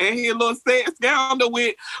 And he a little sex scandal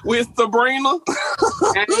with Sabrina?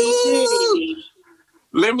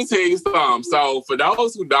 Let me tell you something. So for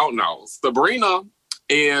those who don't know, Sabrina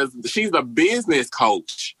she's a business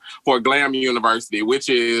coach for Glam University, which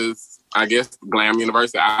is, I guess, Glam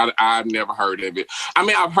University. I've never heard of it. I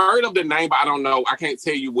mean, I've heard of the name, but I don't know. I can't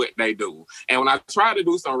tell you what they do. And when I tried to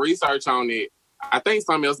do some research on it, I think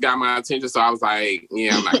something else got my attention. So I was like,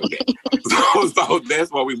 yeah, I'm not going to get it. So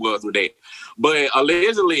that's what we was with that. But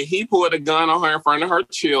allegedly, he pulled a gun on her in front of her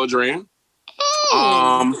children.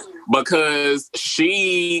 Because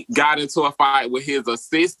she got into a fight with his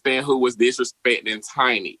assistant who was disrespecting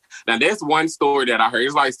Tiny. Now, that's one story that I heard.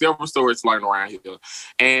 It's like several stories floating around here.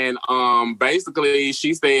 And basically,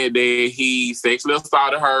 she said that he sexually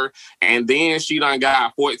assaulted her, and then she done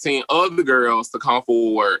got 14 other girls to come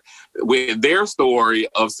forward with their story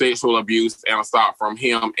of sexual abuse and assault from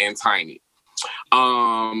him and Tiny.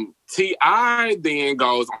 T.I. then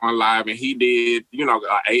goes on live and he did, an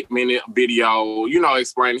 8-minute video,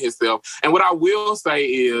 explaining himself. And what I will say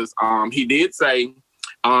is, he did say,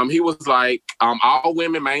 he was like, all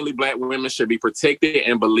women, mainly Black women, should be protected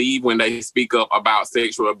and believe when they speak up about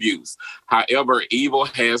sexual abuse. However, evil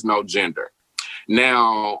has no gender.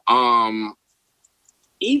 Now,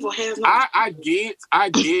 evil has no gender. I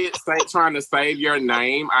get trying to save your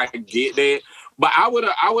name. I get that. But I would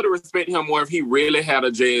have respected him more if he really had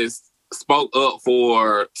just spoke up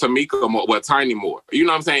for Tamika more, Tiny more. You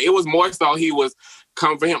know what I'm saying? It was more so he was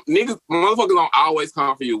coming for him. Motherfuckers don't always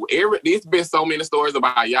come for you. There's been so many stories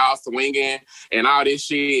about y'all swinging and all this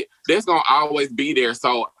shit. That's going to always be there.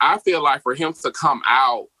 So I feel like for him to come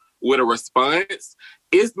out with a response,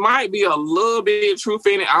 it might be a little bit truth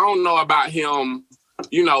in it. I don't know about him,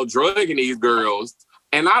 drugging these girls.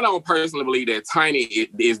 And I don't personally believe that Tiny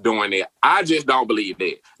is doing that. I just don't believe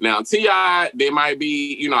that. Now, T.I., there might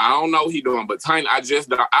be, you know, I don't know what he's doing, but Tiny, I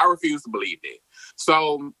refuse to believe that.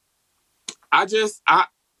 So,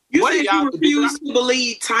 You said you refuse to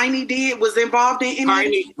believe Tiny was involved in anything?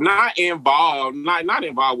 Tiny, not involved.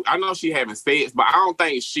 I know she having sex, but I don't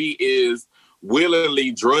think she is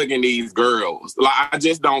willingly drugging these girls. Like, I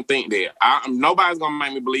just don't think that. Nobody's gonna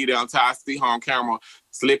make me believe that until I see her on camera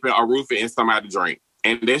slipping or roofing in somebody's drink.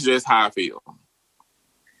 And that's just how I feel.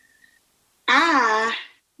 I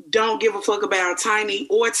don't give a fuck about Tiny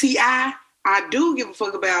or T.I. I do give a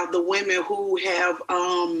fuck about the women who have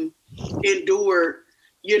endured,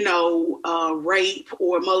 you know, rape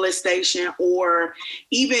or molestation, or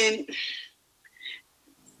even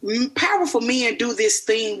powerful men do this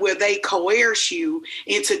thing where they coerce you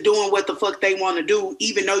into doing what the fuck they want to do,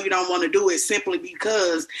 even though you don't want to do it, simply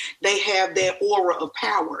because they have that aura of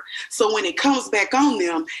power. So when it comes back on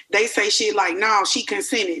them, they say shit like, no, she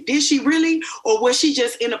consented. Did she really? Or was she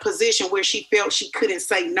just in a position where she felt she couldn't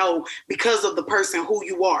say no because of the person who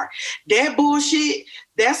you are? That bullshit,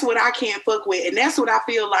 that's what I can't fuck with. And that's what I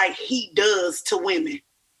feel like he does to women.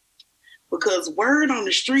 Because word on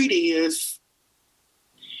the street is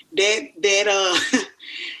that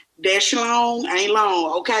Shalom ain't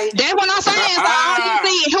long, okay? That's what I'm saying. So I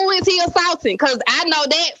don't see who is he assaulting, because I know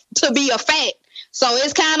that to be a fact. So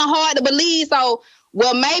it's kind of hard to believe. So,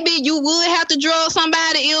 well, maybe you would have to drug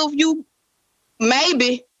somebody if you,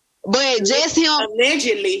 maybe, but just him.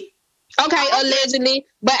 Allegedly. Okay, allegedly.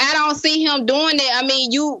 But I don't see him doing that. I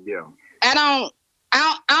mean,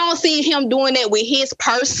 I don't see him doing that with his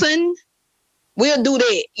person. We'll do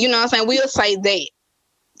that. You know what I'm saying? We'll say that.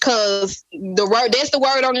 Because that's the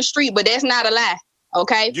word on the street, but that's not a lie.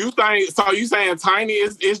 Okay? You saying Tiny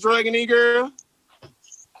is drugging these girl?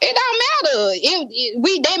 It don't matter.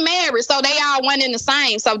 They married, so they all one in the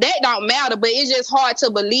same. So that don't matter, but it's just hard to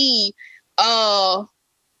believe. I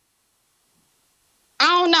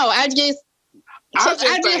don't know. I just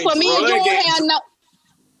for me, you don't have no.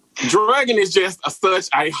 Drugging is just such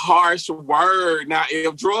a harsh word. Now,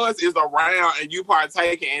 if drugs is around and you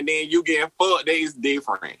partaking and then you get fucked, that is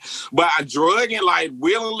different. But drugging, like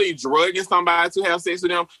willingly drugging somebody to have sex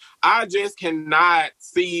with them, I just cannot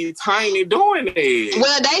see Tiny doing it.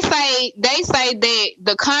 Well, they say that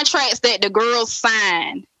the contracts that the girls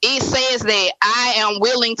signed, it says that I am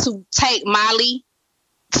willing to take Molly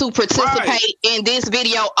to participate in this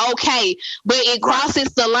video, okay, but it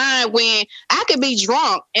crosses the line when I could be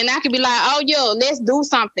drunk and I could be like, oh, yo, let's do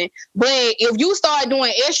something. But if you start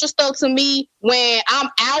doing extra stuff to me when I'm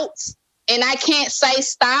out and I can't say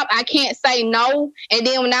stop, I can't say no, and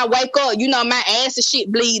then when I wake up, you know, my ass is shit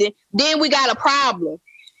bleeding, then we got a problem.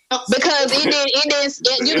 Because it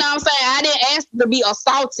didn't, you know what I'm saying? I didn't ask to be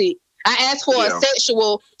assaulted. I asked for a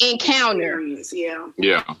sexual encounter.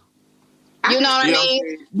 Yeah. You know what I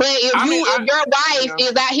mean? But if your wife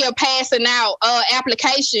is out here passing out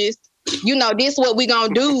applications, you know, this is what we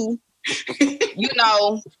gonna do. You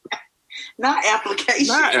know. Not applications.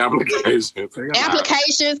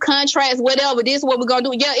 Applications, contracts, whatever. This is what we're gonna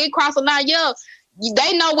do. Yeah, it crosses a line. Yeah,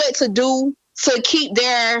 they know what to do to keep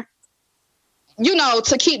to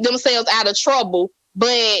keep themselves out of trouble.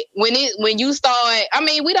 But when you start, I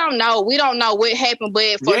mean, we don't know what happened.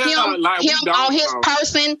 But for him on his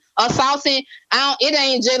person assaulting, it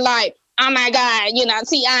ain't just like, oh my God, you know,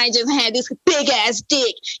 T.I. just had this big ass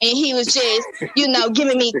dick and he was just, you know,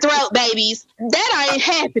 giving me throat babies. That ain't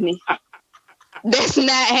happening. That's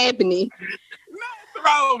not happening.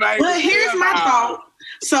 Throat babies. But here's my thought.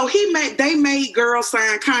 So they made girls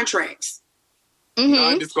sign contracts. Mm-hmm.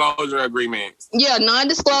 Non-disclosure agreements. Yeah,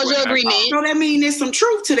 non-disclosure agreement. So that means there's some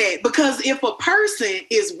truth to that, because if a person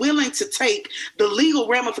is willing to take the legal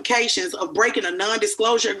ramifications of breaking a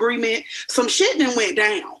non-disclosure agreement, some shit then went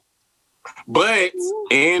down. But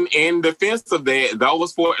in defense of that,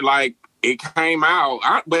 those for like it came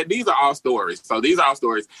out. But these are all stories. So these are all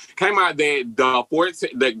stories. Came out that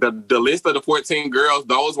the list of the 14 girls,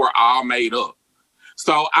 those were all made up.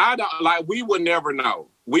 So we would never know.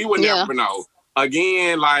 We would never know.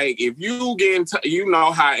 Again, like, if you get into, you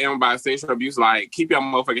know how I am about sexual abuse, like, keep your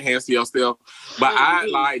motherfucking hands to yourself. But I,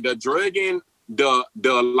 like, the drugging, the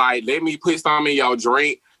like, let me put some in your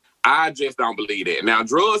drink, I just don't believe that. Now,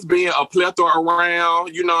 drugs being a plethora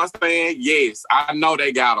around, you know what I'm saying? Yes, I know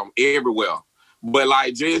they got them everywhere. But,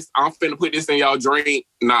 like, just, I'm finna put this in your drink,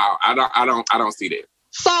 no, I don't see that.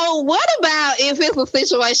 So, what about if it's a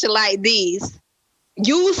situation like this?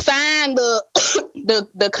 You sign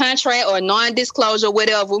the contract or non-disclosure,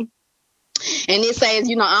 whatever, And it says,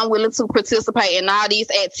 I'm willing to participate in all these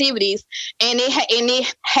activities, and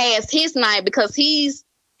it has his name because he's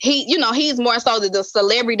more so the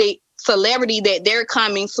celebrity that they're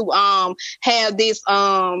coming to have this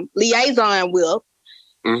liaison with.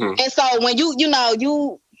 Mm-hmm. And so when you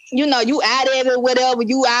out of it, whatever,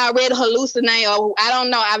 you already hallucinate, or I don't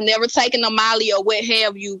know, I've never taken a Molly or what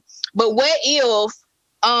have you. But what if,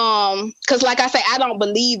 because like I say, I don't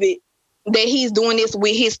believe it that he's doing this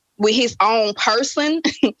with his own person.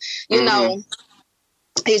 You know,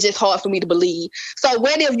 it's just hard for me to believe. So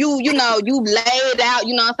what if you laid out,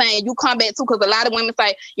 you know what I'm saying, you come back too, because a lot of women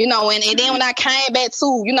say, and then when I came back too,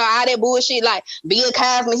 all that bullshit, like Bill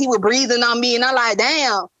Cosby, he was breathing on me, and I'm like,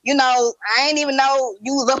 damn, I ain't even know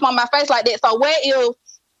you was up on my face like that. So what if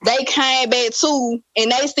they came back too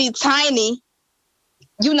and they see Tiny,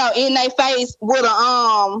 in their face with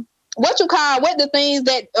a what the things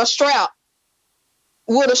that a strap,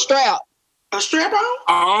 with a strap. A strap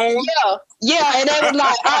on? Yeah, and they was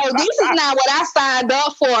like, oh, this is not what I signed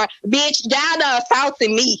up for, bitch. Y'all done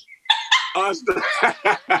assaulted me.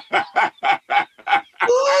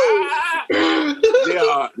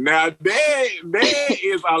 Yeah, now that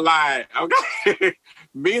is a lie. Okay,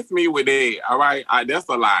 miss me with that. All right, that's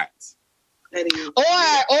a lie. Or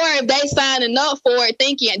if they signing up for it,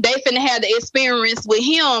 thinking they finna have the experience with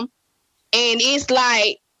him, and it's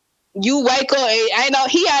like you wake up, I know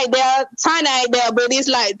he ain't there, Tiny ain't there, but it's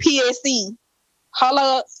like PSC. Hold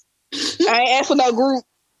up, I ain't asked for no group.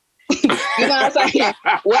 You know what I'm saying?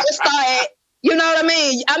 Where to start? You know what I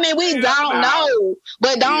mean? We don't know,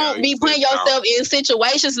 but don't be putting yourself in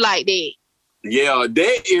situations like that. Yeah,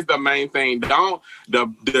 that is the main thing. Don't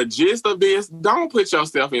the gist of this. Don't put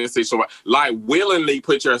yourself in a situation, like willingly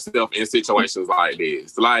put yourself in situations like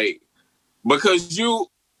this, like because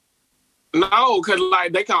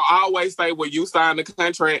like they can always say, well, you signed the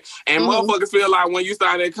contract, and motherfuckers feel like when you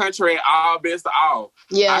sign that contract, all bets are off.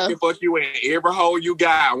 Yeah, I can fuck you in every hole you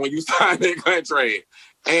got when you sign that contract.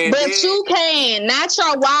 And but you can, not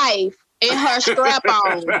your wife and her strap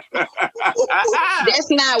on. That's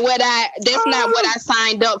not what I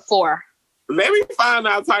signed up for. Let me find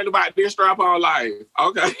out something about this strap on life.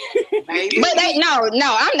 Okay. But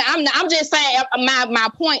I'm just saying, my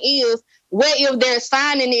point is, what if they're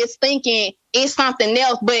signing this thinking it's something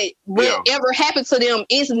else, but whatever happened to them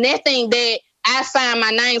is nothing that I signed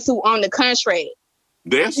my name to on the contract.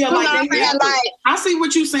 That's I see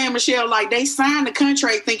what you're saying, Michelle. Like they signed the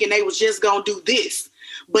contract thinking they was just gonna do this,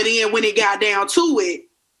 but then when it got down to it,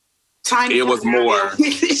 Tiny, it was more.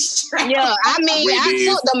 Yeah, I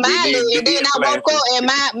took the mileage, and then I woke up and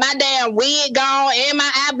my damn wig gone and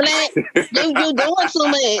my eye black. You doing too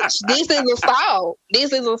much. This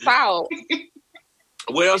is assault.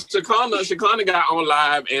 Well, Shekinah got on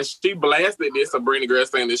live and she blasted this Sabrina girl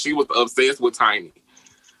saying that she was obsessed with Tiny.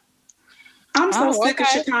 I'm so sick of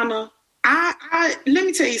Shekinah. I let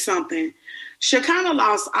me tell you something. Shekinah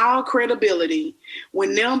lost all credibility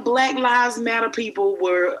when them Black Lives Matter people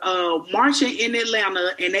were marching in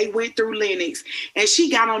Atlanta and they went through Lennox, and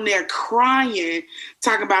she got on there crying,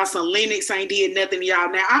 talking about some Lennox ain't did nothing to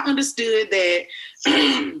y'all. Now, I understood that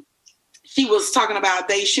she was talking about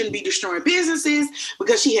they shouldn't be destroying businesses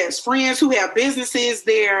because she has friends who have businesses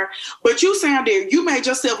there. But you made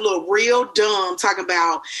yourself look real dumb talking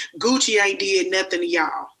about Gucci ain't did nothing to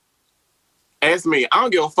y'all. Ask me. I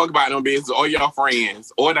don't give a fuck about them business or your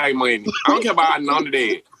friends or their money. I don't care about none of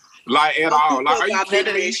that. Like, at all. Like, are you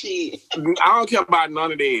kidding me? I don't care about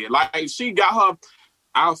none of that. Like, she got her...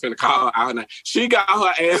 I was finna call her out now. She got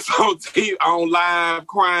her ass on TV, on live,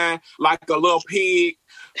 crying like a little pig.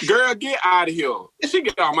 Girl, get out of here. She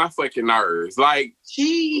get on my fucking nerves. Like...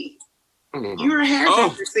 You're a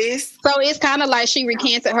hairdresser, sis. So it's kind of like she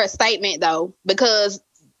recanted her statement, though, because...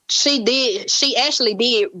 She actually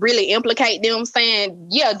did really implicate them, saying,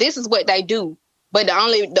 yeah, this is what they do. But the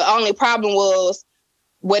only problem was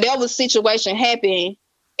whatever situation happened,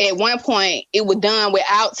 at one point it was done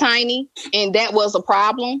without Tiny, and that was a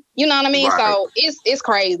problem. You know what I mean? Right. So it's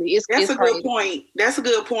crazy. That's a good point. That's a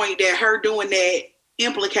good point that her doing that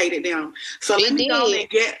implicated them. So let me go and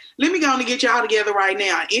get y'all together right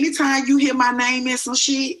now. Anytime you hear my name in some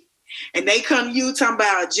shit, and they come to you talking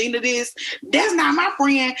about Gina this, that's not my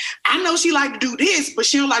friend. I know she like to do this, but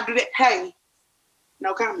she don't like to do that. Hey,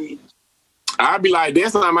 no comment. I'd be like,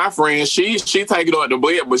 that's not my friend. She take it up the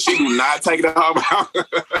butt, but she do not take it up.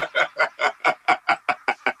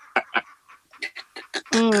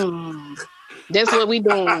 That's what we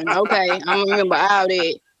doing. Okay, I'm gonna remember all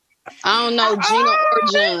that. I don't know Gina or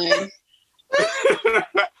John.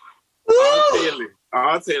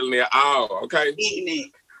 I'm telling you all. Okay. Eating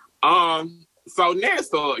it. So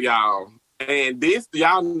next up, y'all, And this,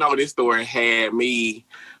 y'all know this story had me,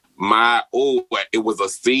 it was a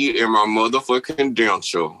seed in my motherfucking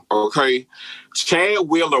denture. Okay. Chad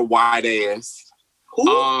Wheeler, white ass,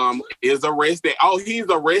 is arrested. Oh, he's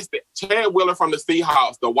arrested. Chad Wheeler from the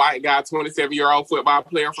Seahawks, the white guy, 27-year-old football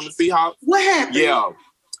player from the Seahawks. What happened? Yeah.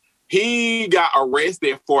 He got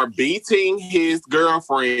arrested for beating his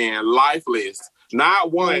girlfriend lifeless.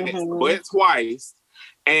 Not once, but twice.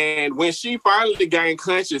 And when she finally gained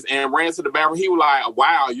conscious and ran to the bathroom, he was like,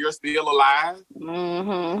 wow, you're still alive?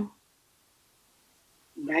 Mm-hmm.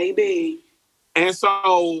 Baby. And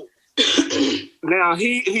so now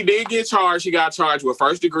he did get charged. He got charged with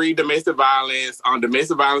first-degree domestic violence and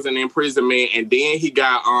imprisonment, and then he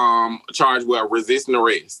got charged with resisting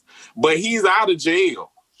arrest. But he's out of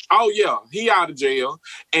jail. Oh, yeah, he out of jail.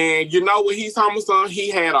 And you know what he's talking about? He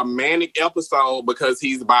had a manic episode because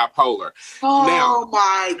he's bipolar. Oh,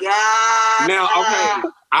 my God. Now,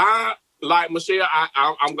 okay, like Michelle,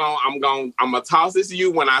 I'm gonna toss this to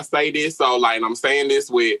you when I say this. So, like, I'm saying this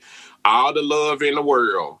with all the love in the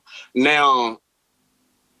world. Now,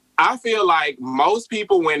 I feel like most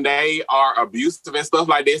people, when they are abusive and stuff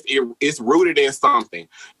like this, it's rooted in something.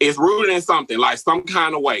 It's rooted in something, like some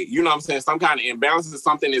kind of way. You know what I'm saying? Some kind of imbalance,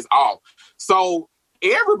 something is off. So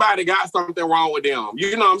everybody got something wrong with them.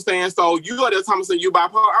 You know what I'm saying? So you go to Thomason, you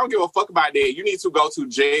bipolar. I don't give a fuck about that. You need to go to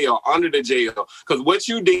jail, under the jail. Because what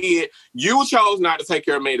you did, you chose not to take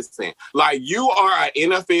your medicine. Like, you are an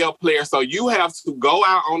NFL player, so you have to go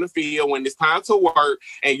out on the field when it's time to work,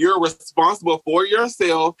 and you're responsible for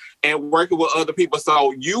yourself and working with other people.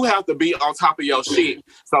 So you have to be on top of your shit.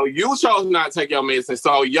 So you chose not to take your medicine.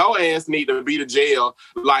 So your ass need to be to jail,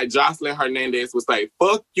 like Jocelyn Hernandez would say,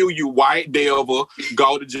 fuck you, you white devil.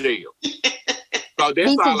 Go to jail. So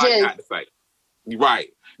that's all I got to say. Right.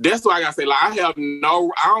 That's what I got to say. Like, I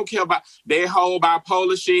don't care about that whole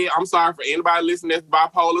bipolar shit. I'm sorry for anybody listening that's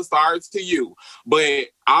bipolar. Sorry to you. But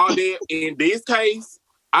all that, in this case,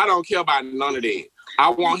 I don't care about none of that. I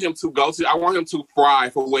want him to fry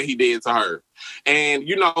for what he did to her. And,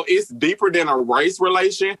 you know, it's deeper than a race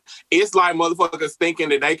relation. It's like motherfuckers thinking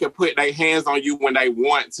that they can put their hands on you when they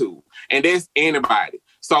want to. And that's anybody.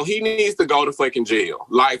 So he needs to go to fucking jail.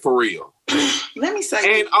 Like, for real. Let me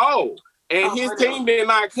say. And his team did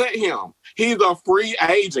not cut him. He's a free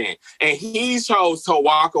agent. And he chose to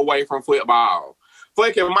walk away from football.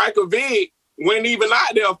 Fucking Michael Vick wasn't even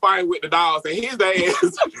out there fighting with the dogs, and his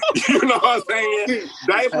ass, you know what I'm saying?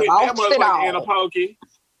 They put that motherfucker in a pokey.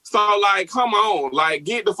 So, like, come on. Like,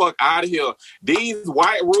 get the fuck out of here. These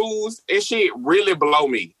white rules and shit really blow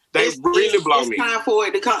me. They really blow me. It's time for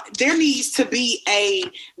it to come. There needs to be a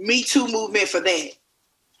Me Too movement for that.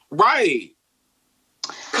 Right.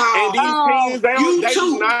 And these teams, they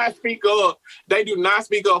do not speak up. They do not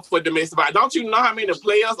speak up for domestic violence. Don't you know how many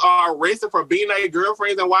players are arrested for beating their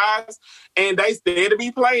girlfriends and wives, and they stay to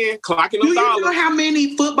be playing, clocking them dollars? Do you know how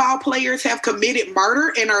many football players have committed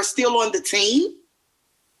murder and are still on the team?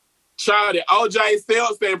 Shawty, O.J.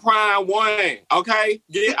 Simpson, Prime 1. Okay,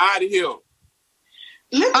 get out of here.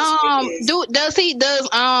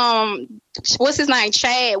 What's his name?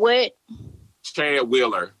 Chad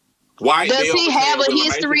Wheeler. White. Does he have a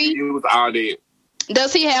history?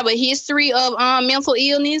 Does he have a history of mental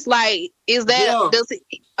illness? Like, is that? Yeah. Does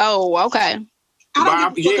he? Oh, okay. I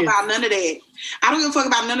don't give a fuck about none of that. I don't give a fuck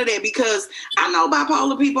about none of that because I know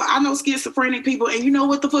bipolar people, I know schizophrenic people, and you know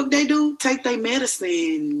what the fuck they do? Take their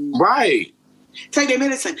medicine. Right. Take their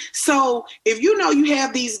medicine. So if you know you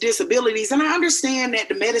have these disabilities, and I understand that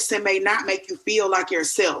the medicine may not make you feel like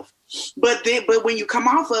yourself, but when you come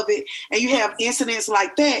off of it and you have incidents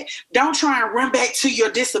like that, don't try and run back to your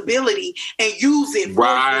disability and use it.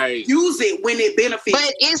 Right. Use it when it benefits.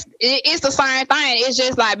 But it's the same thing. It's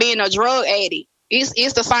just like being a drug addict.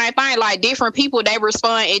 It's the same thing. Like, different people, they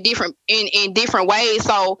respond in different ways.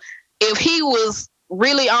 So if he was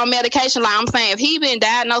really on medication, like I'm saying, if he been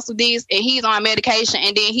diagnosed with this and he's on medication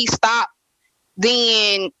and then he stopped,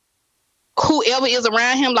 then whoever is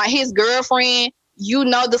around him, like his girlfriend, you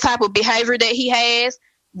know the type of behavior that he has.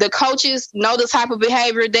 The coaches know the type of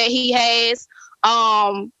behavior that he has.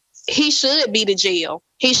 He should be to jail.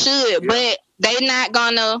 He should, but they not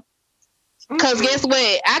gonna. Because guess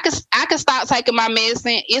what? I could stop taking my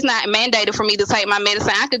medicine. It's not mandated for me to take my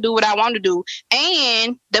medicine. I could do what I want to do.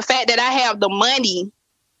 And the fact that I have the money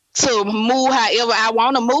to move however I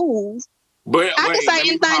want to move, I can say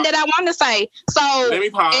anything that I want to say. So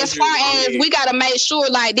as far as we got to make sure,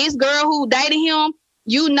 like, this girl who dated him,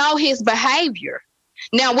 you know his behavior.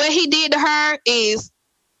 Now, what he did to her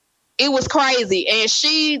it was crazy. And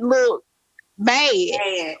she looked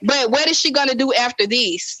bad. But what is she going to do after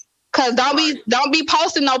this? Cause don't be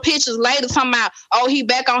posting no pictures later talking about, oh, he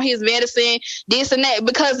back on his medicine, this and that.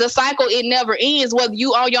 Because the cycle, it never ends, whether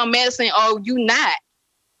you on your medicine or you not.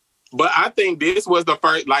 But I think this was the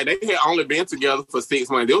first, like, they had only been together for 6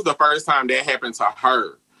 months. It was the first time that happened to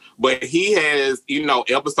her. But he has,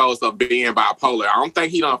 episodes of being bipolar. I don't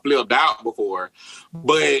think he done flipped out before.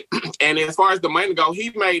 But, and as far as the money go,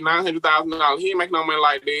 he made $900,000. He ain't make no money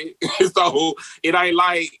like that. So it ain't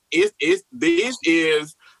like, this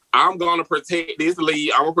is, I'm going to protect this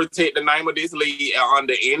lead. I'm going to protect the name of this lead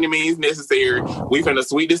under any means necessary. We finna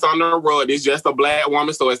sweep this on the rug. It's just a black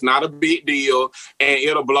woman, so it's not a big deal. And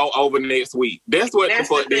it'll blow over next week. That's what the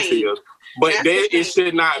fuck this is. But it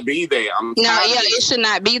should not be that. It should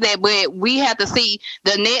not be that. But we have to see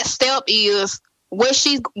the next step is what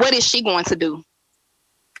is she going to do?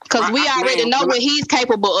 Because we already know what he's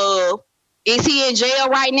capable of. Is he in jail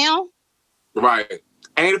right now? Right.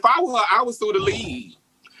 And if I were her, I would sue the league.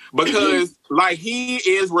 Because, like, he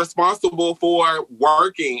is responsible for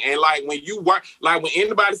working. And, like, when you work, like, when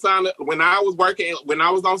anybody signed up, when I was working, when I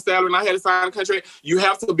was on salary and I had to sign a contract, you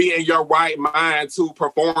have to be in your right mind to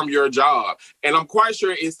perform your job. And I'm quite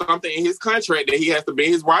sure it's something in his contract that he has to be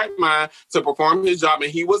in his right mind to perform his job.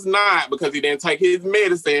 And he was not, because he didn't take his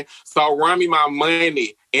medicine. So run me my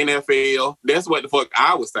money, NFL. That's what the fuck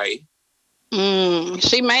I would say.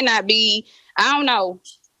 She may not be, I don't know.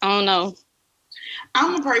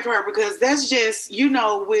 I'm gonna pray for her, because that's just,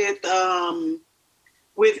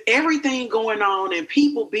 with everything going on and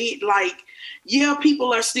people be like,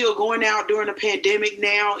 people are still going out during the pandemic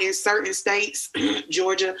now in certain states,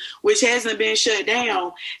 Georgia, which hasn't been shut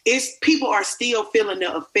down. People are still feeling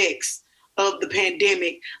the effects of the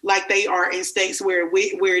pandemic like they are in states where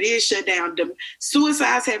it is shut down. The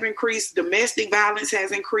suicides have increased, domestic violence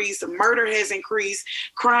has increased, murder has increased,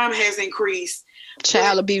 crime has increased,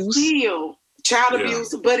 child abuse,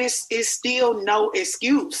 but it's still no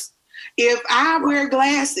excuse. If I wear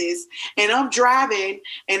glasses and I'm driving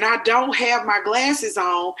and I don't have my glasses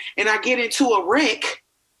on and I get into a wreck,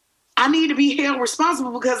 I need to be held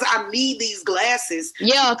responsible because I need these glasses.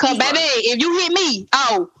 Yeah, because baby, if you hit me,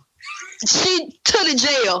 she to the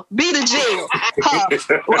jail. Be the jail.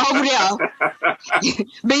 Over there.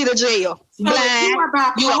 Be the jail. Blind.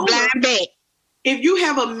 You a blind bat. If you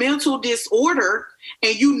have a mental disorder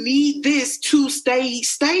and you need this to stay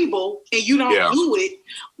stable and you don't do it,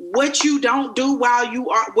 what you do while you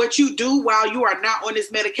are not on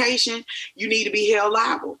this medication, you need to be held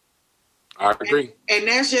liable. I agree. And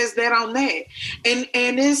that's just that on that. And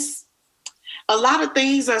it's a lot of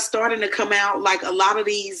things are starting to come out, like a lot of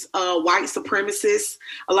these white supremacists,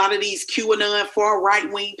 a lot of these QAnon far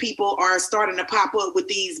right-wing people are starting to pop up with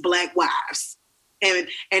these black wives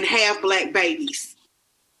and have black babies.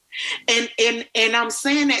 And I'm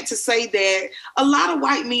saying that to say that a lot of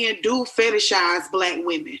white men do fetishize black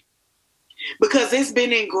women because it's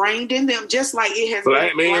been ingrained in them, just like it has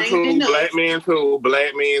black been ingrained in us.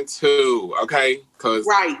 Black men too. Okay,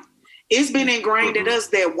 right. It's been ingrained in us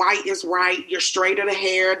that white is right. You're straight of the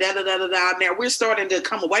hair. Da da da da da. Now we're starting to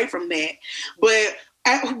come away from that, but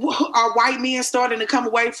are white men starting to come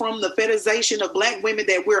away from the fetishization of black women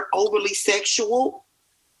that we're overly sexual?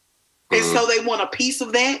 And so they want a piece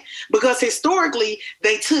of that because historically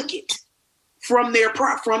they took it from their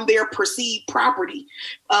perceived property,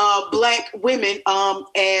 black women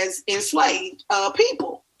as enslaved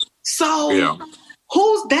people. So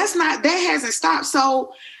that hasn't stopped.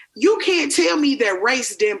 So you can't tell me that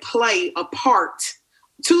race didn't play a part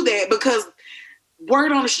to that, because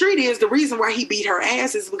word on the street is the reason why he beat her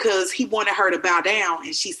ass is because he wanted her to bow down,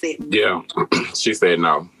 and she said no. Yeah. She said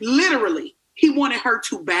no. Literally, he wanted her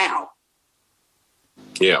to bow.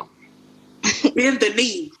 Yeah. Bend the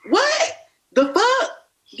knee. What the fuck?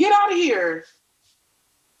 Get out of here.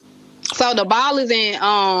 So the ball is in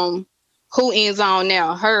who ends on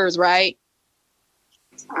now? Hers, right?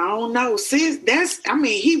 I don't know. Sis,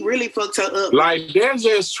 he really fucked her up. Like, they're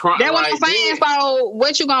just trying. That's what I'm saying. So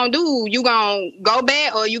what you gonna do? You gonna go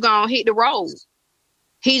back or you gonna hit the road?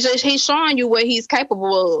 He's showing you what he's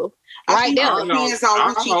capable of. Right there. I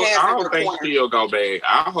don't think she'll go back.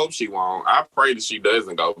 I hope she won't. I pray that she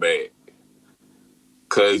doesn't go back.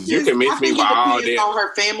 Because you can miss me with all that. On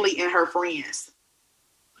her family and her friends.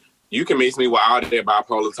 You can miss me with all that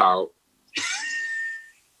bipolar talk.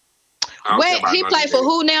 Wait, he play for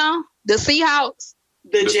who now? The Seahawks?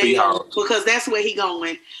 The Seahawks. Because that's where he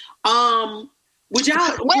going. What did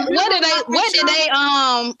they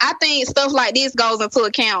I think stuff like this goes into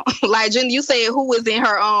account. Like Jenny, you said who was in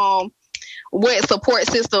her what support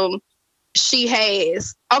system she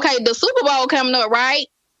has. Okay, the Super Bowl coming up, right?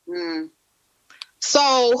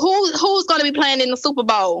 So who's gonna be playing in the Super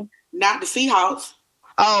Bowl? Not the Seahawks.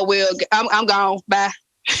 Oh well, I'm gone. Bye.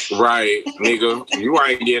 Right, nigga. You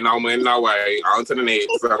ain't getting no money no way. On to the next.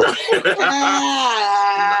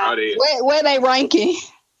 Where they ranking?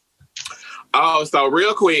 Oh, so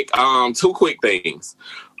real quick, 2 quick things.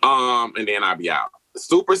 And then I'll be out.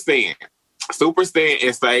 Super Sin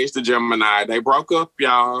and Sage the Gemini. They broke up,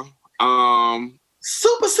 y'all.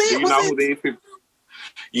 Super Sin. Do you know who these people?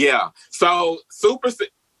 Yeah. So Super Sin.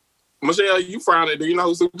 Michelle, you frowning. Do you know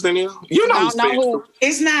who Super Sin is? You know who.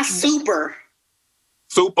 It's not Super.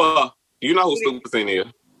 Super. You know who Super Sin is?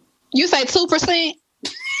 You say 2%?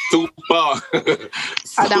 Super.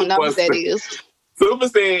 I don't know who that is. Super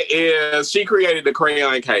Sin is, she created the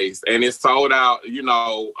crayon case and it sold out,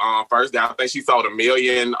 first day. I think she sold 1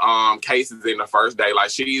 million cases in the first day. Like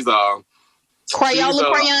she's crayon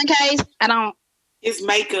case? I don't. It's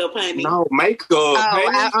makeup, honey. No, makeup. Oh,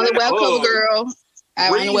 I only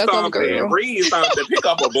wear CoverGirl. Read something. Pick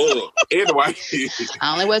up a book. Anyway.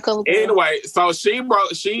 I only wear CoverGirl. Anyway, so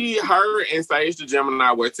her and Sage the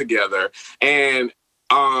Gemini were together. And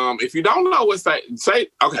if you don't know what Sage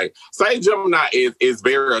Gemini is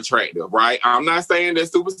very attractive, right? I'm not saying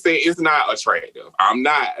that Super Sin is not attractive. I'm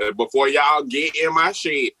not. Before y'all get in my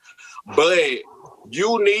shit. But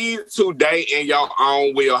you need to date in your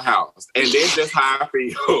own wheelhouse. And that's just how I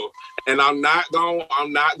feel. And I'm not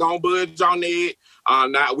gonna budge on it.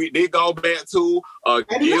 We did go back to a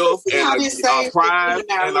gift and a prize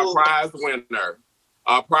and a prize winner.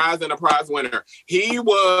 A prize and a prize winner. He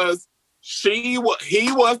was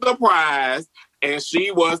the prize and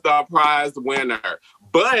she was the prize winner.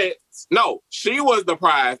 But no, she was the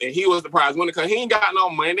prize and he was the prize winner because he ain't got no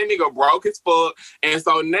money. That nigga broke as fuck. And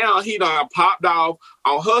so now he done popped off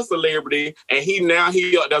on her celebrity and he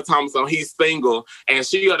up there talking some he's single and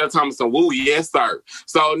she up there talking some woo, yes sir.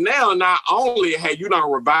 So now not only have you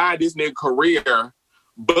done revived this nigga career,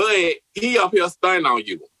 but he up here stunning on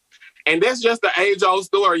you. And that's just the age-old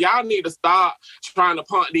story. Y'all need to stop trying to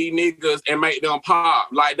punk these niggas and make them pop.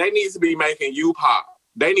 Like, they need to be making you pop.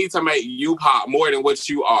 They need to make you pop more than what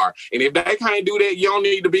you are. And if they can't do that, you don't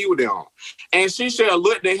need to be with them. And she should have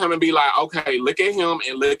looked at him and be like, okay, look at him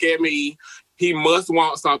and look at me. He must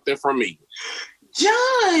want something from me.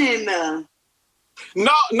 John!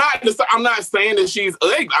 No, I'm not saying that she's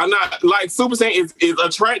ugly. I'm not, like, Super Sin is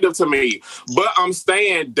attractive to me. But I'm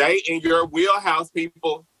saying date in your wheelhouse,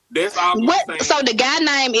 people. That's all I'm saying. So the guy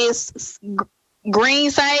name is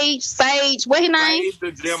Green Sage? What his name? Sage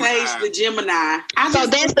the Gemini. So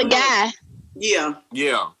that's the guy? Yeah.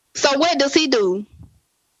 Yeah. So what does he do?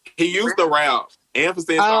 He used to rap.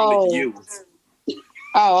 Emphasis on the use.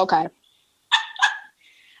 Oh, okay.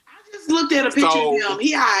 I just looked at a picture of him.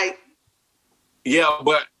 He high. Yeah,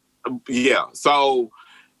 but yeah. So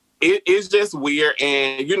it's just weird,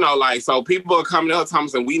 and so people are coming to her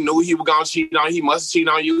Thompson. We knew he was gonna cheat on. He must cheat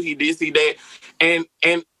on you. He did see that, and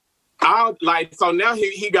so now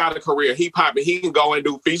he got a career. He popping. He can go and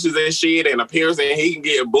do features and shit and appearances, and he can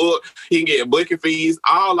get booked. He can get booking fees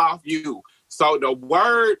all off you. So the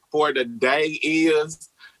word for the day is: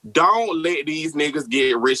 don't let these niggas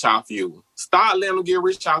get rich off you. Stop letting them get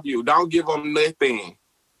rich off you. Don't give them nothing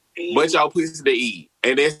but your pussy to eat.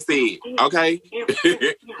 And that's it, okay?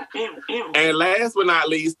 And last but not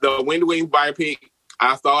least, the Wendy Williams biopic,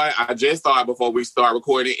 I just saw it before we start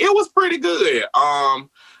recording. It was pretty good.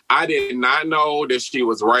 I did not know that she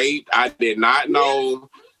was raped. I did not know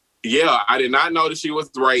that she was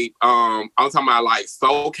raped. I'm talking about like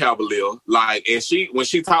so cavalier. Like, and when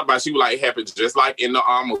she talked about it, she was like, it happened just like in the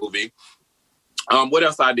movie. What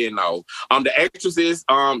else I didn't know? The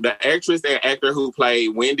actress and actor who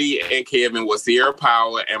played Wendy and Kevin was Sierra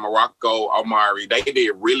Power and Morocco Omari. They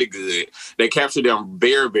did really good. They captured them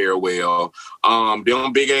very, very well.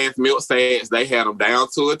 Them big ass milk sags, they had them down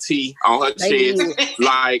to a T on her chest.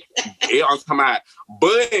 Like, I'm talking about.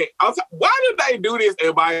 But why did they do this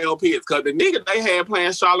in biopics? Because the nigga they had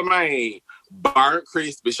playing Charlemagne, burnt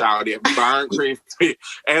crispy, shawty, burnt crispy.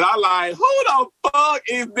 And I'm like, who the fuck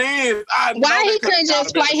is this? Why he couldn't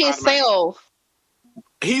just play himself?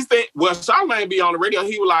 He said, well, Charlemagne be on the radio.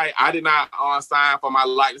 He was like, I did not sign for my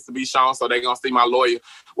likeness to be shown, so they gonna see my lawyer.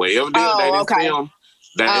 Well, evidently they didn't see him.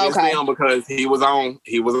 They didn't see him because he was on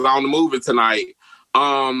the movie tonight.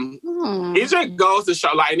 It just goes to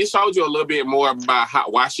show, like, and it shows you a little bit more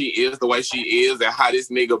about why she is the way she is and how this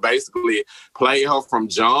nigga basically played her from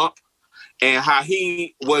jump. And how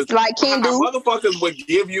he was like motherfuckers would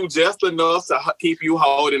give you just enough to keep you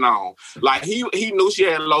holding on. Like he knew she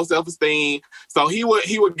had low self-esteem, so he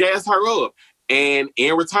would gas her up. And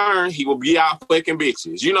in return, he will be out fucking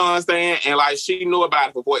bitches. You know what I'm saying? And like, she knew about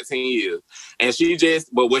it for 14 years. And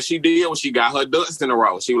but what she did was she got her ducks in a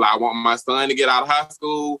row. She was like, I want my son to get out of high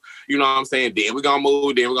school. You know what I'm saying? Then we're going to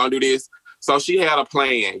move. Then we're going to do this. So she had a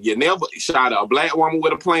plan. You never shot a black woman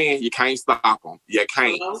with a plan. You can't stop them. You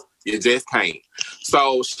can't. You just can't.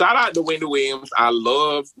 So shout out to Wendy Williams. I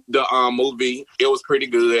love the movie. It was pretty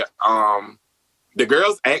good. The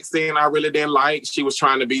girl's accent I really didn't like. She was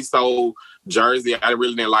trying to be so Jersey. I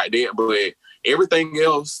really didn't like that. But everything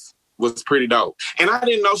else was pretty dope. And I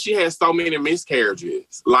didn't know she had so many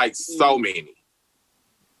miscarriages. Like, so many.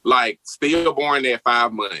 Like, stillborn at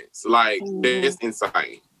 5 months. Like, that's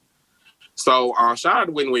insane. So, shout out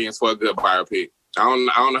to Wendy Williams for a good biopic. I don't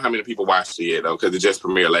know how many people watched it yet, though, because it just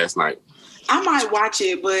premiered last night. I might watch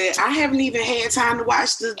it, but I haven't even had time to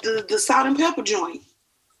watch the Salt and Pepper joint.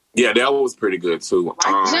 Yeah, that was pretty good too.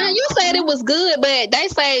 John, you said it was good, but they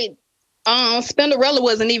say Spinderella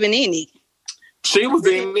wasn't even in it. She was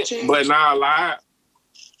in it, but not a lot.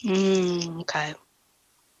 Okay.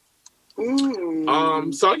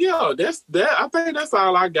 So yeah, that's that. I think that's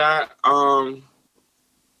all I got.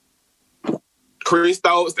 Chris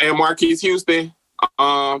Stokes and Marquise Houston.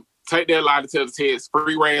 Take that lie to tell the test.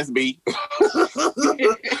 Free Raz B.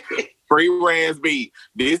 Free Raz B.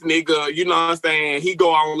 This nigga, you know what I'm saying? He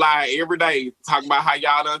go on live every day talking about how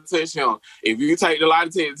y'all done touch him. If you take the lie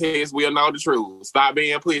to tell the test, we'll know the truth. Stop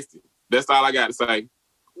being pussy. That's all I got to say.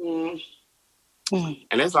 And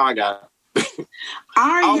that's all I got.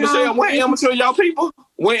 Michelle, when amateur y'all people?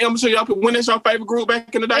 When is your favorite group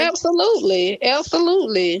back in the day? Absolutely.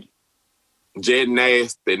 Jet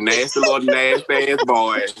nasty little nasty ass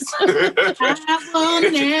boys. I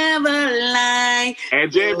will never lie.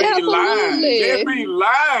 And Jet be lying.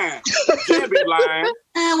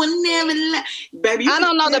 I will never lie. Baby, I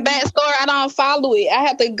don't know the backstory. I don't follow it. I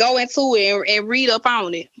have to go into it and read up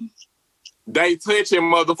on it. They touching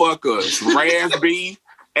motherfuckers. Raz B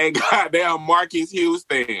and goddamn Marquise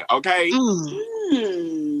Houston. Okay?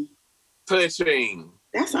 Touching.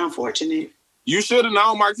 That's unfortunate. You should have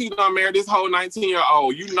known Marquise done married this whole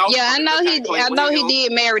 19-year-old. You know. Yeah, I know he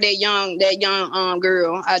did marry that young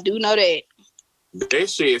girl. I do know that. That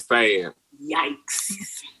shit sad.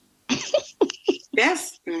 Yikes.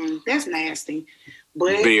 That's nasty.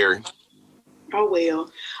 But very. Oh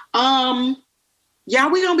well.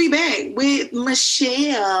 Y'all, we gonna be back with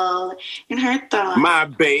Michelle and her thoughts. My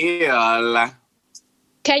belle.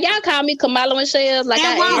 Can y'all call me Kamala Michelle? Like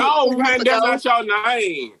no, man, that's not your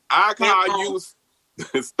name. I call you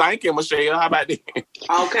Stinking Michelle. How about that? Okay.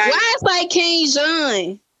 Why it's like King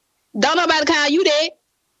John? Don't nobody call you that.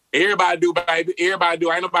 Everybody do, baby. Everybody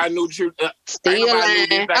do. Ain't nobody knew the truth. Still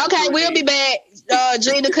lying. Okay, we'll be back.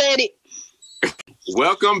 Gina, cut it.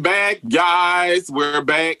 Welcome back, guys. We're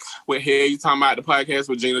back. We're here. You talking about the podcast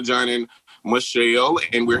with Gina, John, and Michelle,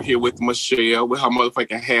 and we're here with Michelle with her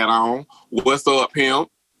motherfucking hat on. What's up, pimp?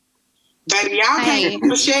 Baby, y'all can't.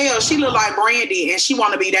 Michelle, she look like Brandy, and she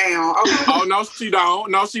want to be down. Okay. Oh no, she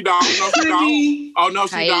don't. No, she don't. No, she don't. Oh no,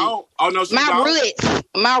 she don't. Oh no, she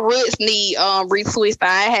don't. My roots need retwist.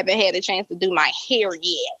 I haven't had a chance to do my hair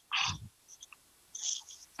yet.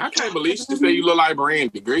 I can't believe she said you look like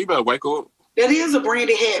Brandy. Girl, you better wake up. That is a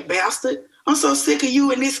Brandy hat, bastard. I'm so sick of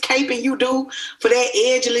you and this caping you do for that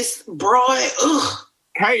edgeless broad. Ugh.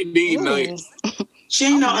 Can't need nuts. She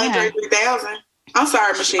ain't no Andre 3000. I'm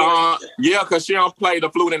sorry, Michelle. Yeah, because she don't play the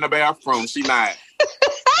flute in the bathroom. She not.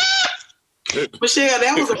 Michelle,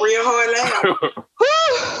 that was a real hard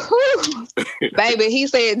laugh. Baby, he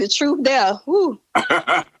said the truth there.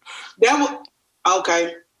 That was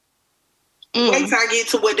okay. Wait till I get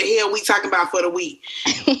to what the hell we talking about for the week.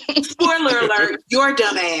 Spoiler alert, you're a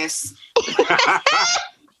dumbass.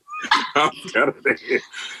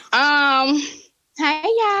 Hey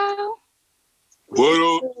y'all. What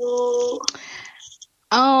up?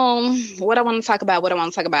 What I want to talk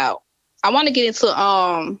about. I want to get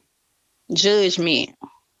into judgment.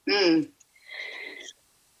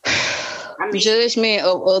 Judgment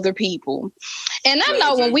of other people. And I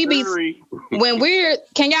know when we're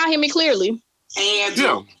can y'all hear me clearly? And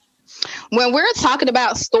yeah. When we're talking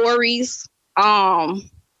about stories, we're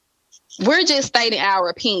just stating our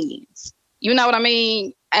opinions. You know what I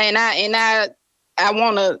mean? And I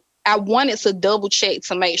wanted to double check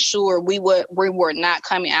to make sure we were not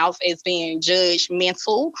coming out as being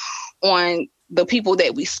judgmental on the people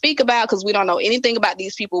that we speak about, because we don't know anything about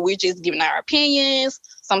these people. We're just giving our opinions.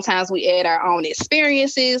 Sometimes we add our own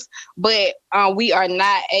experiences, but we are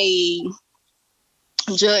not a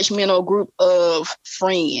judgmental group of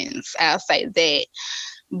friends. I'll say that.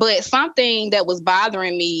 But something that was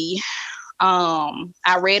bothering me,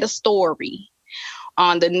 I read a story,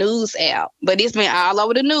 on the news app, but it's been all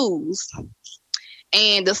over the news.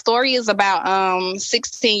 And the story is about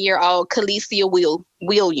 16-year-old Khaleesi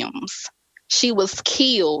Williams. She was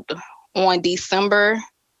killed on December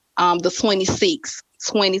the 26th,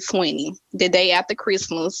 2020, the day after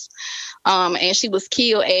Christmas. And she was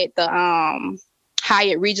killed at the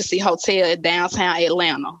Hyatt Regency Hotel in downtown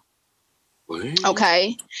Atlanta. What?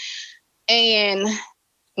 Okay. And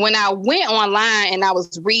when I went online and I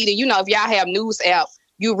was reading, you know, if y'all have news app,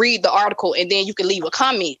 you read the article and then you can leave a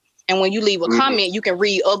comment. And when you leave a comment, you can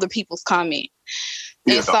read other people's comment.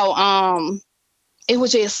 Yeah. And so it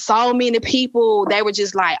was just so many people. They were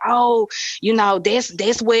just like, oh, you know, that's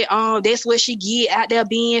what she get out there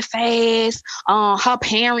being fast. Her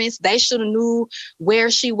parents, they should have knew where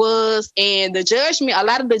she was. And the judgment, a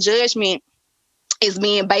lot of the judgment is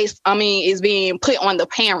being put on the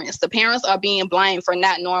parents. The parents are being blamed for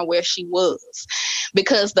not knowing where she was,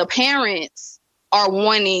 because the parents are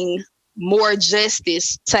wanting more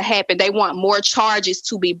justice to happen. They want more charges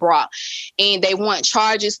to be brought, and they want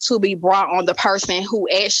charges to be brought on the person who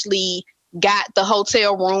actually got the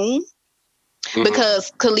hotel room,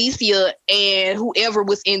 because Khaleesi and whoever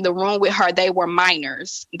was in the room with her, they were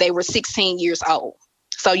minors. They were 16 years old.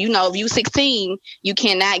 So, you know, if you're 16, you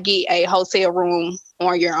cannot get a hotel room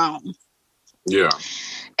on your own. Yeah.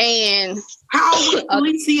 And how old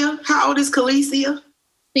is Khaleesi? How old is Khaleesi?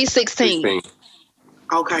 She's 16.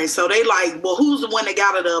 Okay, so they like, well, who's the one that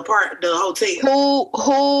got her the hotel?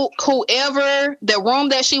 Whoever the room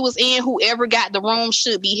that she was in, whoever got the room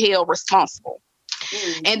should be held responsible.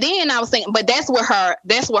 And then I was thinking, but that's what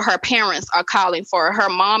her parents are calling for. Her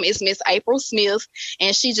mom is Miss April Smith,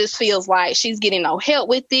 and she just feels like she's getting no help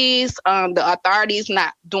with this. The authorities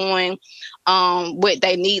not doing what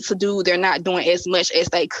they need to do. They're not doing as much as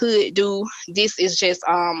they could do. This is just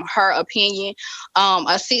her opinion.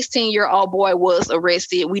 A 16-year-old boy was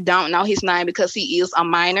arrested. We don't know his name because he is a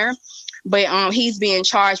minor, but he's being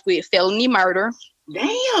charged with felony murder,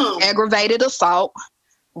 aggravated assault,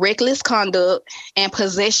 reckless conduct, and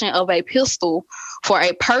possession of a pistol for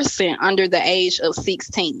a person under the age of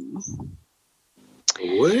 16.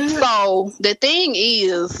 What? So the thing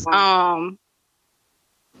is,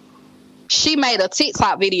 she made a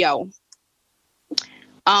TikTok video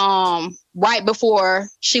right before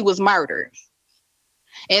she was murdered.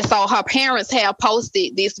 And so her parents have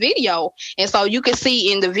posted this video. And so you can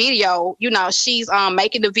see in the video, you know, she's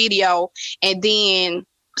making the video, and then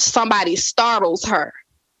somebody startles her.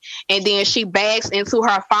 And then she backs into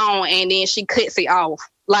her phone, and then she cuts it off.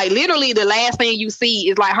 Like, literally, the last thing you see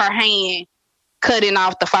is like her hand cutting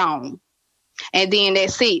off the phone. And then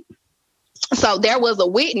that's it. So there was a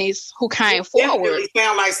witness who came forward. It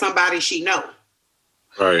sound like somebody she know.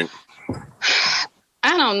 Right.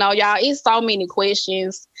 I don't know, y'all. It's so many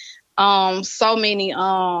questions. So many.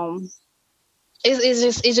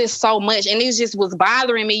 It's just so much, and it just was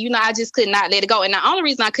bothering me. You know, I just could not let it go. And the only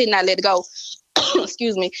reason I could not let it go,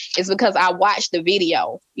 excuse me, is because I watched the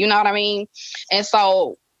video. You know what I mean? And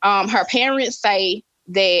so her parents say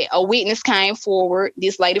that a witness came forward,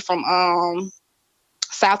 this lady from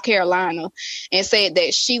South Carolina, and said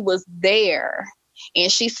that she was there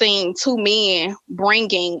and she seen two men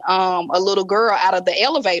bringing a little girl out of the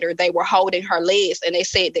elevator. They were holding her legs, and they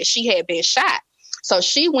said that she had been shot. So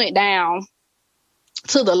she went down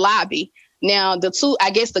to the lobby. Now, the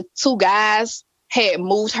two guys had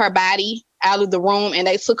moved her body out of the room, and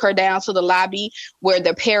they took her down to the lobby where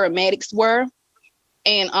the paramedics were.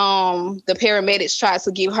 And the paramedics tried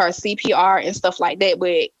to give her CPR and stuff like that,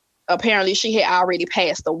 but apparently she had already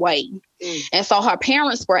passed away. And so her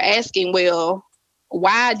parents were asking, well,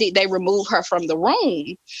 why did they remove her from the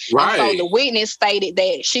room? Right. And so the witness stated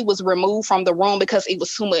that she was removed from the room because it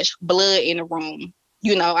was too much blood in the room.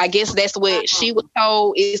 You know, I guess that's what she was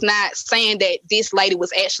told. It's not saying that this lady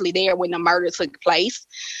was actually there when the murder took place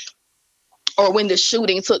or when the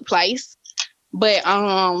shooting took place. But,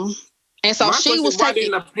 and so she was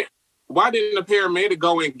taking... Why didn't the paramedic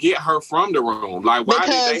go and get her from the room? Like, why did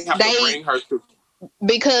they have to bring her to...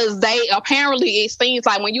 Because they apparently, it seems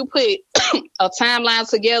like when you put a timeline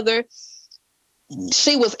together,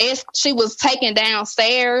 she was taken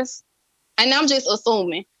downstairs, and I'm just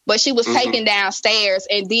assuming, but she was taken downstairs,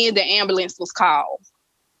 and then the ambulance was called.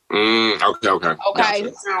 Okay.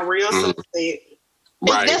 Gotcha. Sound real suspect.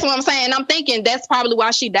 Right. That's what I'm saying. I'm thinking that's probably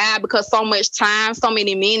why she died, because so much time, so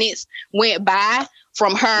many minutes went by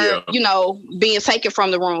from her, you know, being taken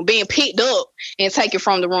from the room, being picked up and taken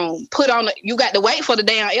from the room. You got to wait for the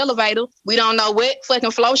damn elevator. We don't know what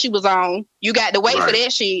fucking floor she was on. You got to wait for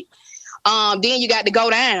that shit. Then you got to go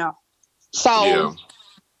down. So,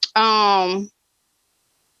 and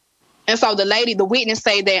And so the witness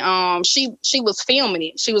say that she was filming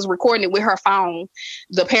it. She was recording it with her phone.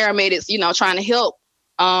 The paramedics, trying to help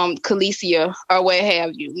Kalicia or what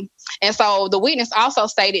have you. And so the witness also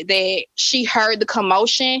stated that she heard the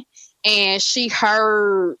commotion and she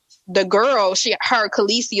heard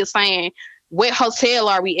Kalicia saying, "What hotel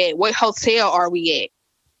are we at? What hotel are we at?"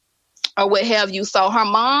 Or what have you. So her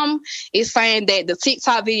mom is saying that the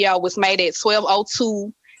TikTok video was made at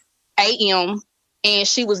 12:02 a.m. and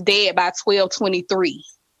she was dead by 12:23.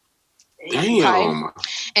 Damn. Okay?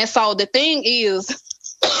 And so the thing is,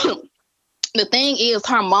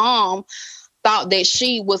 her mom thought that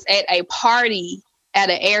she was at a party at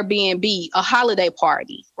an Airbnb, a holiday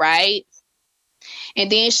party, right?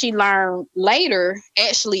 And then she learned later,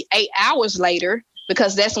 actually 8 hours later,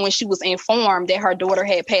 because that's when she was informed that her daughter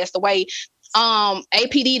had passed away.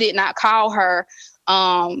 APD did not call her.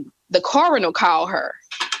 The coroner called her,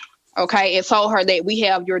 okay, and told her that we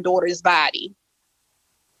have your daughter's body.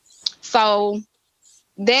 So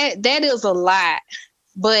that is a lot,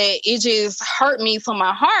 but it just hurt me to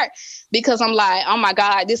my heart because I'm like, oh my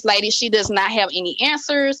God, this lady, she does not have any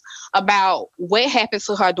answers about what happened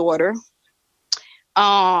to her daughter.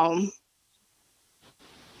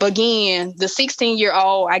 Again, the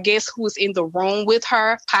 16-year-old, I guess, who's in the room with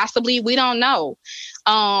her, possibly, we don't know,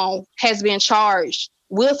 has been charged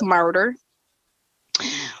with murder.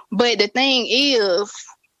 But the thing is,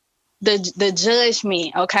 the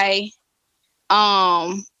judgment, okay?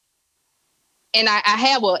 And I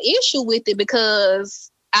have an issue with it because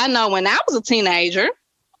I know when I was a teenager,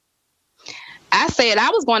 I said I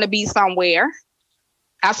was going to be somewhere.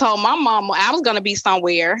 I told my mama I was going to be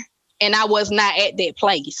somewhere, and I was not at that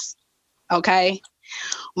place, okay?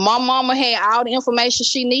 My mama had all the information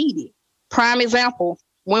she needed. Prime example,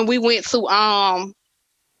 when we went to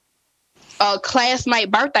a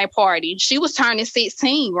classmate birthday party, she was turning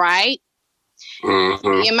 16, right?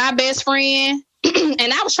 Mm-hmm. And my best friend,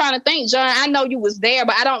 and I was trying to think, John, I know you was there,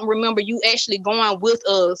 but I don't remember you actually going with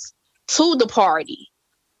us to the party.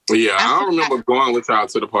 Yeah, I don't remember going with y'all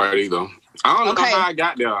to the party, though. I don't know how I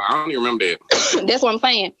got there. I don't even remember that. That's what I'm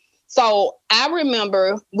saying. So I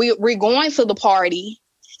remember we're going to the party.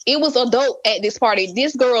 It was adult at this party.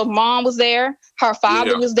 This girl's mom was there. Her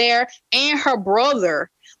father was there. And her brother,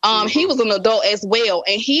 he was an adult as well.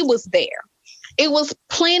 And he was there. It was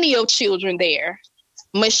plenty of children there.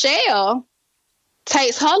 Michelle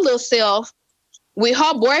takes her little self with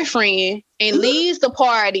her boyfriend and leaves the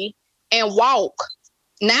party and walk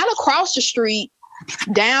not across the street,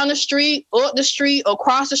 down the street, up the street,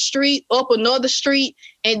 across the street, up another street,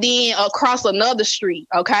 and then across another street,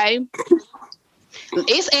 okay?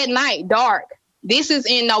 It's at night, dark. This is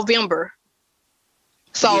in November.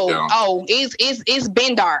 So, it's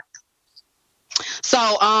been dark. So,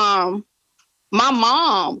 my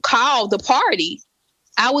mom called the party.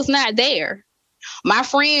 I was not there. My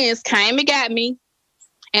friends came and got me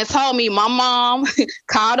and told me my mom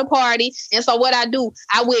called the party. And so what I do,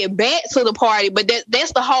 I went back to the party, but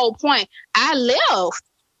that's the whole point. I left.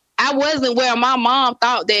 I wasn't where my mom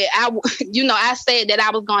thought that I said that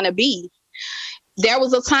I was going to be. There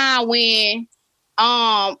was a time when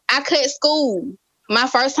I cut school. My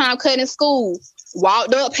first time cutting school.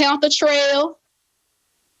 Walked up Panther Trail.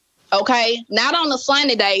 Okay. Not on a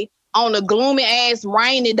sunny day, on a gloomy ass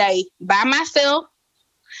rainy day by myself.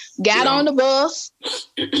 Got on the bus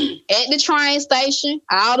at the train station,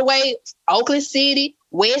 all the way Oakland City,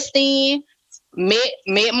 West End, met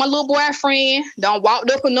my little boyfriend, done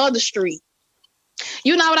walked up another street.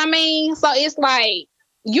 You know what I mean? So it's like,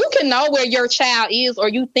 you can know where your child is, or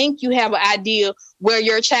you think you have an idea where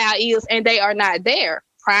your child is, and they are not there.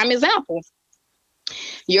 Prime example.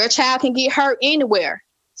 Your child can get hurt anywhere.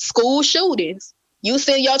 School shootings. You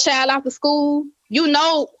send your child off to school, you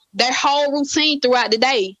know their whole routine throughout the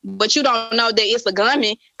day, but you don't know that it's a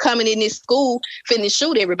gunman coming in this school finna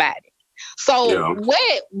shoot everybody. So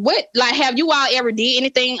what like, have you all ever did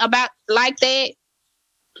anything about like that?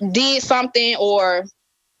 Did something, or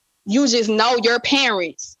you just know your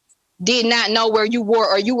parents did not know where you were,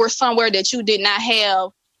 or you were somewhere that you did not have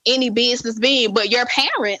any business being, but your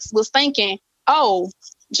parents was thinking, oh,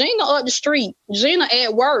 Gina up the street, Gina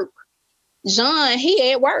at work, John,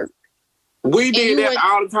 he at work. We did that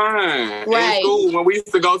all the time in school when we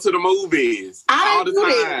used to go to the movies. I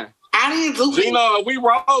didn't do it. Gina, we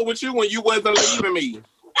rolled with you when you wasn't leaving me.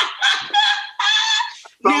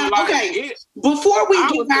 Now, before we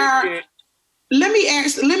get our, let me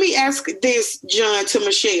ask this, John, to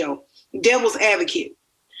Michelle, devil's advocate.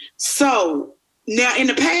 So now in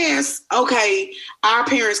the past, our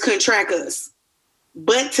parents couldn't track us,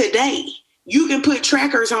 but today you can put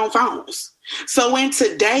trackers on phones. So in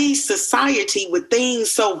today's society with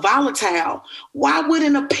things so volatile, why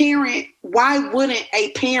wouldn't a parent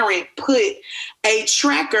put a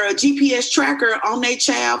tracker, a GPS tracker on their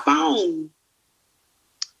child phone?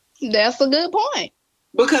 That's a good point.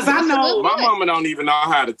 Because I know my mama don't even know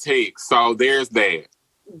how to text, so there's that.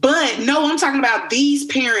 But no, I'm talking about these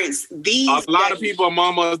parents. A lot of people,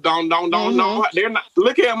 mamas don't know. They're not.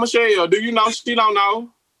 Look at Michelle. Do you know she don't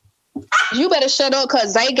know? You better shut up,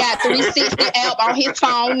 because they got 360 app on his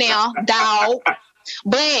phone now, dog.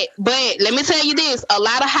 But let me tell you this: a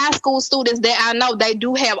lot of high school students that I know, they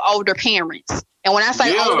do have older parents. And when I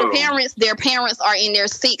say older parents, their parents are in their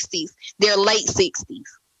 60s, their late 60s.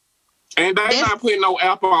 And they're not putting no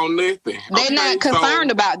app on nothing. They're not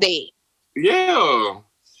concerned about that. Yeah.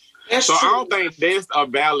 That's so true. I don't think that's a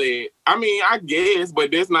valid. I mean, I guess, but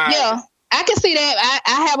that's not. Yeah, I can see that.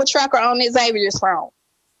 I have a tracker on Xavier's phone.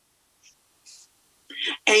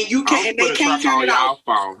 And you can, and they can't turn it off.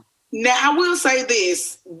 Phone. Now I will say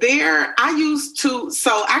this: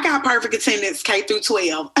 so I got perfect attendance K through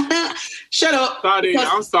 12. Shut up. Sorry,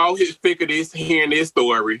 I'm so sick of this hearing this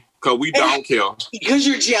story because we don't care. Because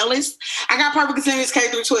you're jealous. I got perfect attendance K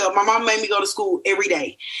through 12. My mom made me go to school every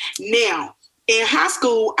day. Now in high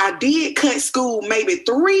school, I did cut school maybe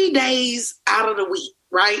 3 days out of the week,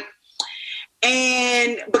 right?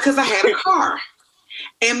 And because I had a car.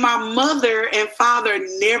 And my mother and father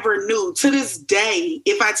never knew. To this day,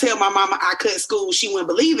 if I tell my mama I cut school, she wouldn't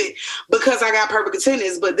believe it because I got perfect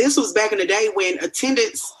attendance. But this was back in the day when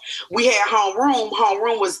attendance, we had homeroom.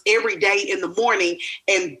 Homeroom was every day in the morning,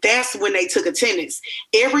 and that's when they took attendance.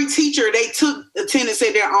 Every teacher, they took attendance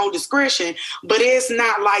at their own discretion, but it's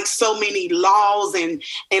not like so many laws and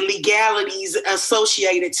legalities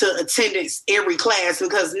associated to attendance every class,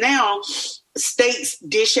 because now states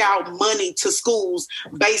dish out money to schools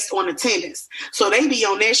based on attendance. So they be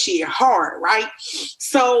on that shit hard, right?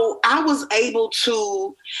 So I was able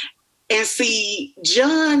to, and see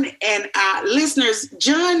John and I, listeners,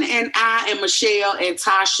 John and I and Michelle and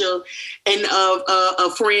Tasha and a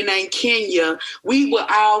friend named Kenya, we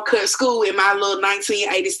would all cut school in my little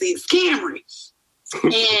 1986 Camry.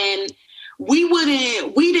 And we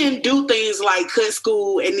didn't do things like cut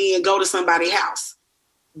school and then go to somebody's house.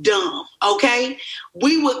 Dumb, okay?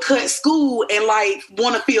 We would cut school and like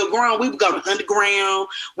want to feel grown. We would go to underground.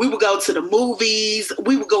 We would go to the movies.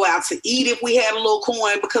 We would go out to eat if we had a little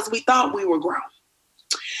coin because we thought we were grown.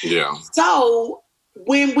 Yeah. So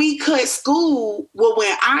when we cut school, well,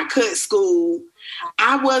 when I cut school,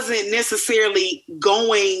 I wasn't necessarily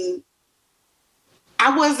going.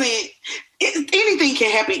 Anything can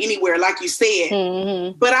happen anywhere, like you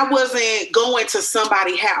said, but I wasn't going to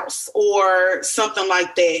somebody's house or something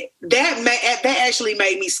like that. That actually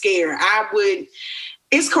made me scared.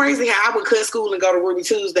 It's crazy how I would cut school and go to Ruby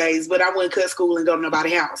Tuesdays, but I wouldn't cut school and go to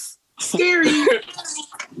nobody's house. Scary.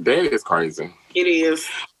 That is crazy. It is.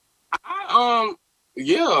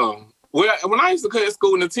 Yeah. Well, when I used to cut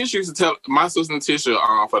school, Natisha used to tell, my sister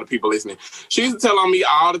Natisha, for the people listening, she used to tell on me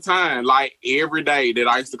all the time, like every day that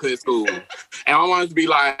I used to cut school. And I wanted to be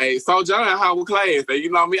like, so John, how was class? And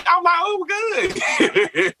you know me, I'm like, oh, it was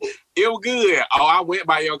good. It was good. Oh, I went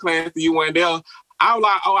by your class and you went there. I was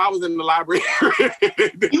like, oh, I was in the library.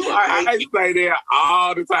 I used to stay there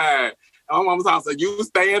all the time. My mama's house, so you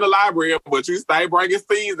stay in the library, but you stay bringing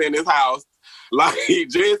seeds in this house. Like,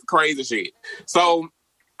 just crazy shit. So,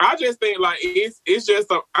 I just think like it's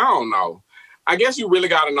just I don't know. I guess you really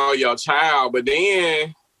got to know your child, but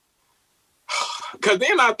then, cause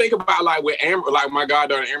then I think about like with Amber, like my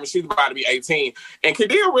goddaughter Amber, she's about to be 18, and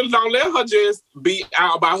Kadia really don't let her just be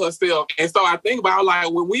out by herself. And so I think about like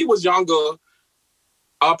when we was younger,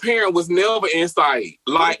 our parent was never in sight,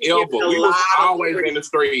 like ever. We was always in the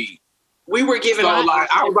street. We were given. So like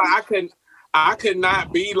I was like I could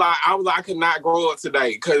not be like, I could not grow up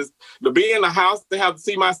today because to be in the house to have to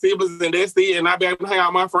see my siblings and that's it, and I be able to hang out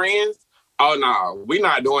with my friends. Oh no, we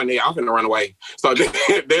not doing that. I'm finna run away. So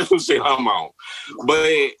that's some shit I'm on. But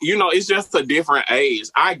you know, it's just a different age.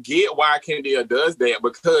 I get why Kendia does that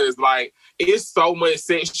because like it's so much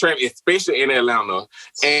sex trafficking, especially in Atlanta.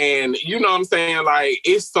 And you know what I'm saying? Like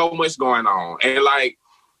it's so much going on. And like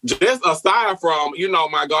just aside from, you know,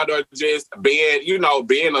 my goddaughter just being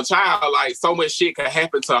a child, like so much shit could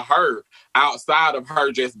happen to her outside of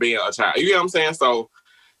her just being a child. You know what I'm saying? So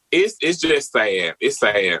it's just sad. It's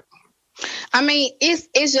sad. I mean,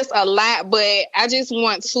 it's just a lot, but I just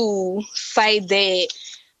want to say that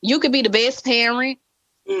you could be the best parent,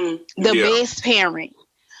 best parent.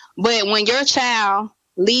 But when your child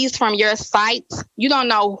leaves from your sight, you don't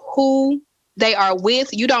know who they are with.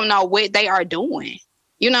 You don't know what they are doing.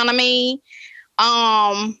 You know what I mean?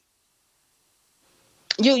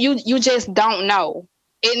 you just don't know.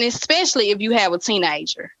 And especially if you have a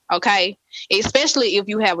teenager, okay? Especially if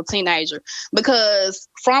you have a teenager. Because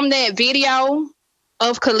from that video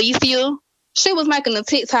of Khaleesi, she was making a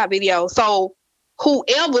TikTok video. So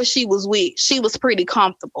whoever she was with, she was pretty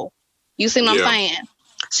comfortable. You see what I'm saying?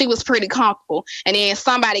 She was pretty comfortable. And then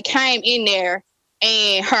somebody came in there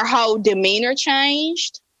and her whole demeanor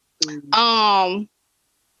changed.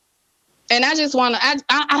 And I just want to,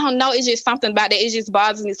 I don't know, it's just something about that. It just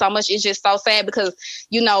bothers me so much. It's just so sad because,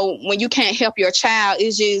 you know, when you can't help your child,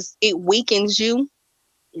 it weakens you.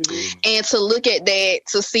 Mm-hmm. And to look at that,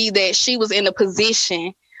 to see that she was in a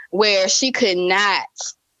position where she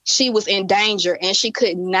was in danger and she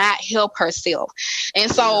could not help herself. And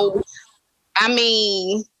so, I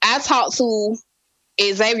mean, I talk to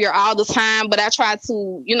Xavier all the time, but I try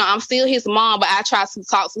to, you know, I'm still his mom, but I try to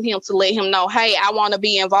talk to him to let him know, hey, I want to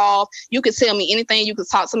be involved. You can tell me anything. You can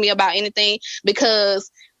talk to me about anything, because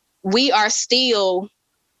we are still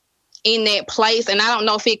in that place. And I don't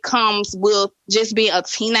know if it comes with just being a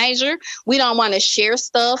teenager. We don't want to share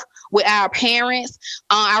stuff with our parents.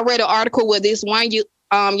 I read an article where this one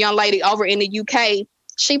young lady over in the UK,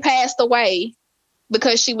 she passed away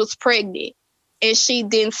because she was pregnant. And she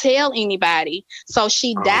didn't tell anybody. So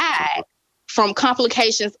she died from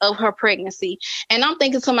complications of her pregnancy. And I'm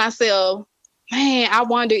thinking to myself, man, I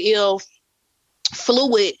wonder if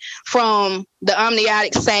fluid from the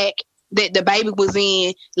amniotic sac that the baby was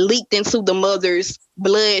in leaked into the mother's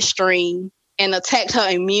bloodstream and attacked her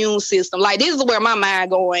immune system. Like, this is where my mind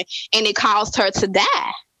going. And it caused her to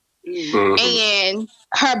die. Mm-hmm. And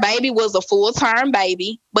her baby was a full-term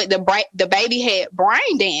baby, but the baby had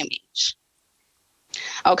brain damage.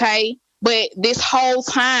 Okay, but this whole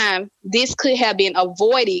time, this could have been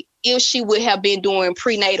avoided if she would have been doing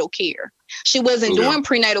prenatal care. She wasn't doing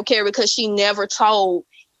prenatal care because she never told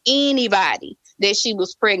anybody that she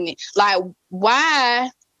was pregnant. Like,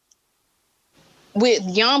 why with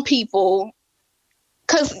young people?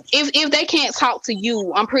 Because if they can't talk to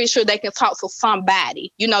you, I'm pretty sure they can talk to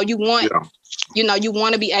somebody. You know, you want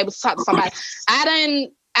to be able to talk to somebody.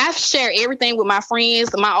 I've shared everything with my friends.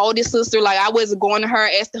 My oldest sister, like, I wasn't going to her,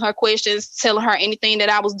 asking her questions, telling her anything that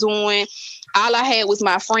I was doing. All I had was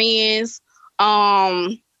my friends. When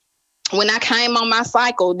I came on my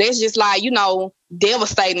cycle, that's just like, you know,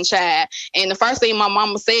 devastating, child. And the first thing my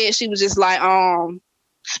mama said, she was just like,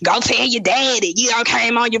 go tell your daddy, you know,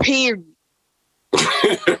 came on your period.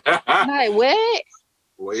 Like, what?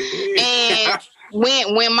 And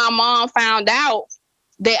when my mom found out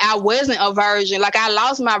that I wasn't a virgin, like, I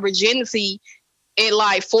lost my virginity at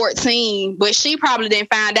like 14, but she probably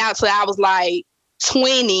didn't find out till I was like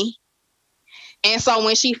 20. And so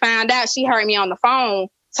when she found out, she heard me on the phone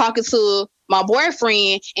talking to my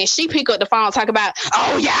boyfriend, and she picked up the phone talking about,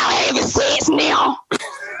 oh, y'all having sex now.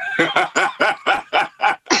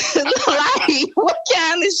 Like, what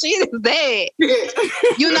kind of shit is that?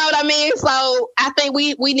 You know what I mean? So I think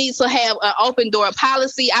we need to have an open door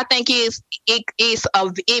policy. I think it takes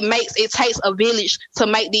a village to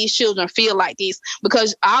make these children feel like this,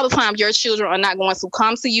 because all the time your children are not going to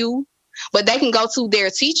come to you, but they can go to their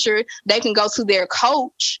teacher, they can go to their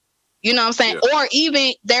coach, you know what I'm saying? Yeah. Or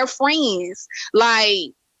even their friends.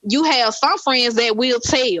 Like, you have some friends that will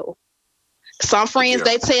tell. Some friends,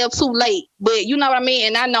 they tell too late, but you know what I mean?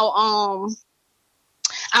 And I know,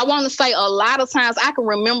 I want to say a lot of times, I can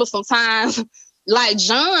remember sometimes, like,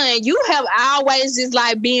 John, you have always just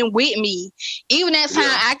like been with me. Even that time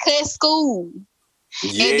I cut school.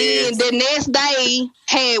 Yes. And then the next day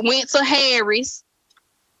went to Harris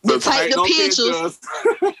to take the pictures.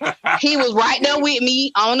 He was right there with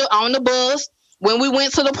me on the bus when we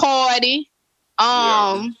went to the party.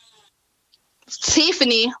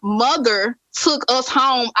 Tiffany, mother, took us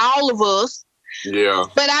home, all of us. Yeah.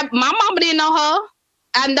 But my mama didn't know her.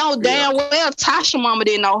 I know damn well Tasha mama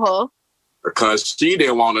didn't know her. Because she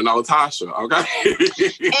didn't want to know Tasha, okay?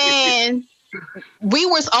 And we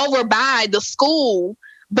was over by the school,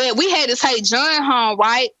 but we had to take John home,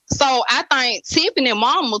 right? So I think Tiffany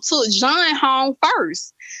mama took John home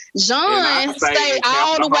first. John stayed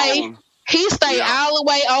all the way. He stayed all the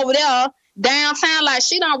way over there downtown. Like,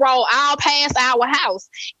 she done rolled all past our house.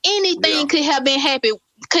 Anything could have happened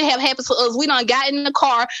to us. We done got in the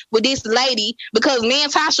car with this lady, because me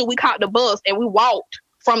and Tasha, we caught the bus and we walked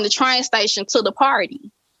from the train station to the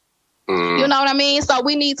party. You know what I mean? So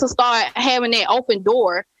we need to start having that open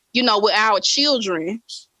door, you know, with our children.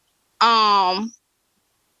 And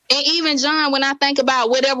even John, when I think about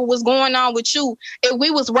whatever was going on with you, if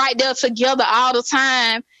we was right there together all the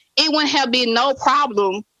time, it wouldn't have been no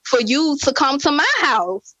problem for you to come to my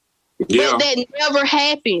house. Yeah. But that never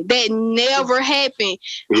happened. That never happened.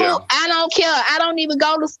 Yeah. I don't care. I don't even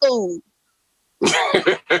go to school.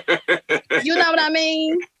 You know what I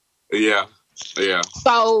mean? Yeah. Yeah.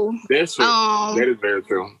 So that's true. That is very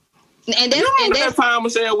true. And that's, that time,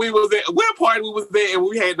 Michelle, we was at what party we was there and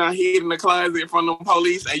we had done hid in the closet from the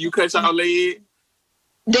police and you cut your leg.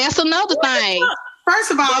 That's another thing.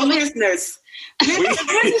 First of all, listeners, let me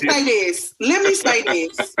say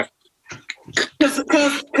this.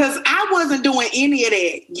 Because I wasn't doing any of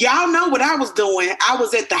that. Y'all know what I was doing. I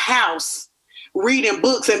was at the house reading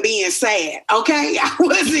books and being sad. Okay, I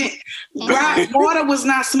wasn't. Water was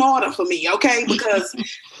not smarter for me. Okay, because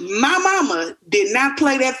my mama did not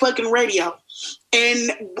play that fucking radio,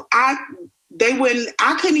 and I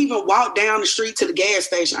couldn't even walk down the street to the gas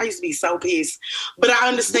station. I used to be so pissed, but I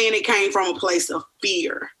understand it came from a place of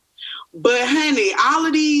fear. But honey, all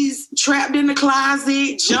of these trapped in the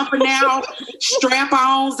closet, jumping out,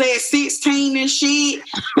 strap-ons at 16 and shit,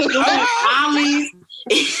 ollies.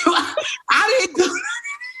 I didn't do.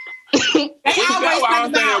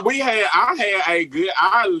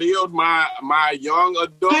 I lived my young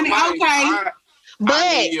adult honey, life.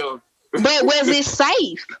 Okay. But was it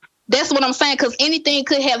safe? That's what I'm saying, because anything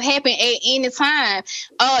could have happened at any time.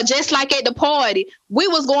 Just like at the party. We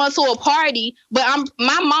was going to a party, but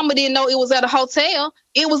my mama didn't know it was at a hotel.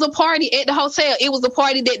 It was a party at the hotel. It was a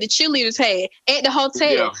party that the cheerleaders had at the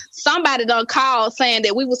hotel. Yeah. Somebody done called saying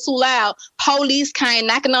that we was too loud. Police came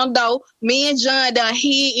knocking on the door. Me and John done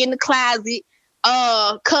hid in the closet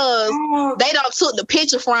because they done took the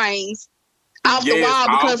picture frames off the wall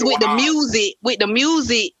because with the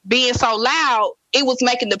music being so loud, it was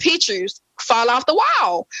making the pictures fall off the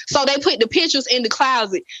wall. So they put the pictures in the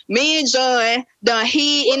closet. Me and John done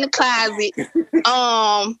hid in the closet.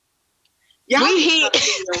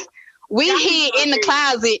 We hid in the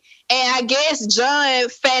closet, and I guess John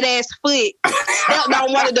fat ass foot stepped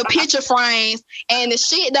on one of the picture frames, and the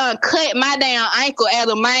shit done cut my damn ankle at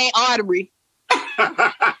the main artery.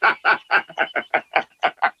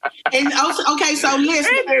 And also, okay, so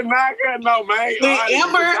listen. It did not cut no man.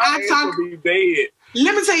 Whenever I talk,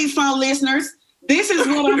 let me tell you something, listeners. This is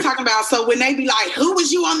what I'm talking about. So when they be like, who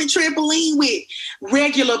was you on the trampoline with?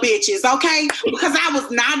 Regular bitches, okay? Because I was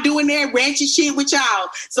not doing that ratchet shit with y'all.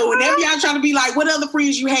 So whenever y'all trying to be like, what other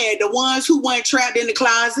friends you had? The ones who weren't trapped in the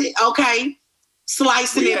closet, okay?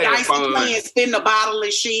 Slicing and dicing, playing, spinning the bottle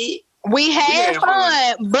and shit. We had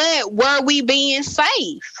fun, but were we being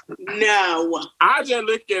safe? No. I just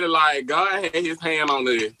look at it like God had his hand on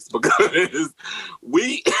this because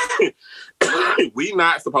we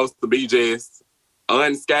not supposed to be just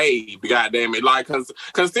unscathed, goddamn it. Like,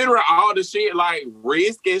 considering all the shit, like,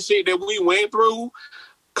 risk and shit that we went through,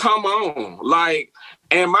 come on. Like,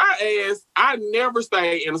 and my ass, I never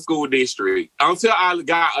stayed in a school district until I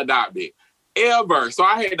got adopted. Ever. So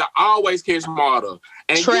I had to always catch MARTA.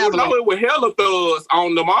 And you know it was hella thugs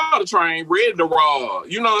on the MARTA train, ready to roll.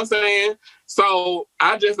 You know what I'm saying? So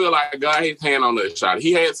I just feel like God had his hand on that shot.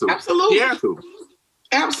 He had to. Absolutely. He had to.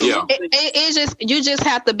 Absolutely. Yeah. We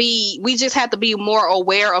just have to be more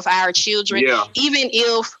aware of our children. Yeah. Even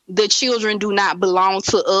if the children do not belong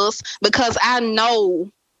to us. Because I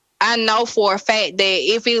know for a fact that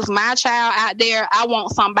if it's my child out there, I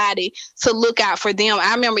want somebody to look out for them.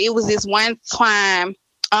 I remember it was this one time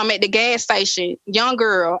at the gas station, young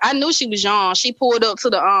girl. I knew she was young. She pulled up to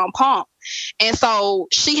the pump. And so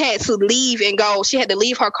she had to leave and go. She had to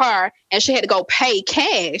leave her car and she had to go pay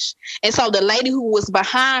cash. And so the lady who was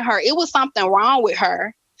behind her, it was something wrong with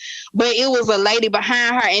her. But it was a lady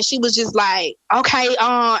behind her and she was just like, okay,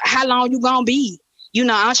 how long you gonna be? You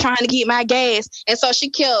know, I'm trying to get my gas. And so she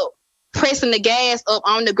kept pressing the gas up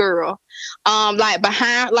on the girl,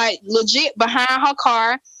 legit behind her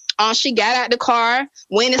car. She got out the car,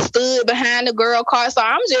 went and stood behind the girl car. So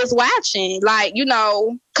I'm just watching, like, you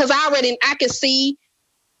know, because I can see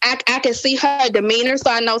her demeanor.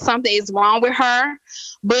 So I know something is wrong with her.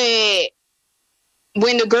 But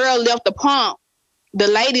when the girl left the pump, the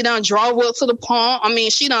lady done drove up to the pump. I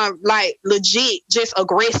mean, she done like legit just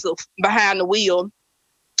aggressive behind the wheel.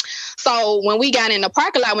 So when we got in the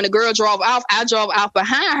parking lot, when the girl drove off, I drove off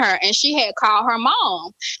behind her and she had called her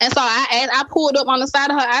mom. And so I pulled up on the side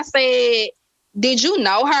of her. I said, did you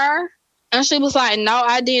know her? And she was like, no,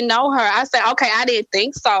 I didn't know her. I said, okay, I didn't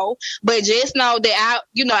think so. But just know that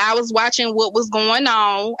I was watching what was going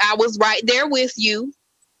on. I was right there with you.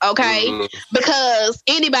 Okay. Mm-hmm. Because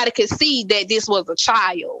anybody could see that this was a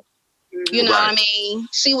child. You know what I mean?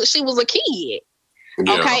 She was a kid.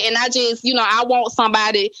 Yeah. Okay, and I just, I want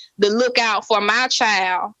somebody to look out for my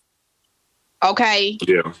child. Okay?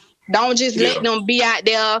 Yeah. Don't just let them be out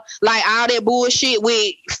there like all that bullshit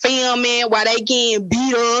with filming while they getting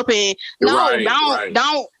beat up and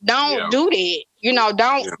don't do that. You know,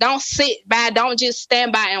 don't sit by, don't just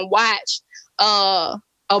stand by and watch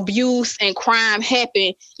abuse and crime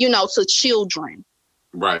happen, you know, to children.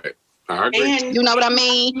 Right. I agree. And, you know what I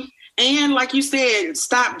mean? And like you said,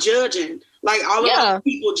 stop judging. Like all of those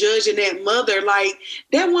people judging that mother, like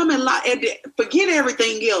that woman, like forget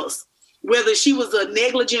everything else. Whether she was a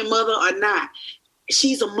negligent mother or not,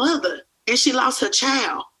 she's a mother and she lost her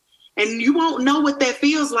child. And you won't know what that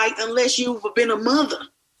feels like unless you've been a mother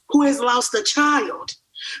who has lost a child.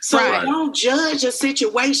 So don't judge a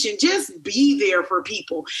situation. Just be there for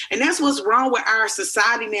people. And that's what's wrong with our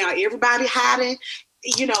society now. Everybody hiding,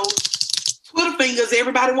 you know, Twitter fingers.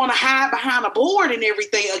 Everybody want to hide behind a board and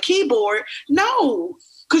everything, a keyboard. No,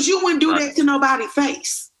 because you wouldn't do that to nobody's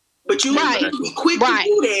face. But you be quick to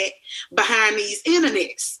do that behind these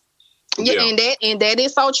internets. Yeah, and that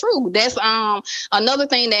is so true. That's another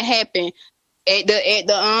thing that happened at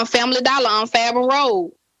the Family Dollar on Fathom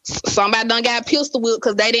Road. Somebody done got pistol whipped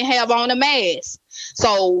because they didn't have on a mask.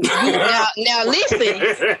 So now listen,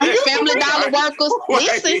 Family Dollar workers,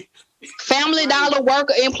 listen. Family Dollar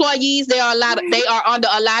worker employees, they are under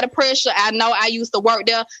a lot of pressure. I know I used to work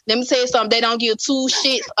there. Let me tell you something. They don't give two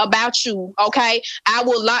shits about you. Okay, I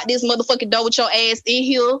will lock this motherfucking door with your ass in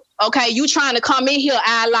here. Okay, you trying to come in here?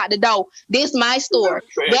 I lock the door. This my store.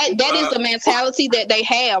 That is the mentality that they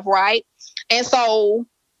have, right? And so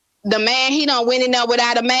the man, he done went in there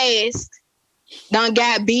without a mask. Done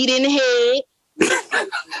got beat in the head.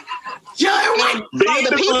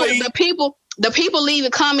 The people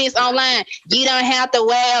leaving comments online, you don't have to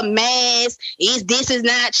wear a mask. This is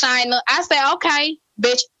not China. I say, okay,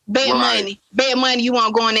 bitch, bet money you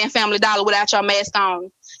won't go in that Family Dollar without your mask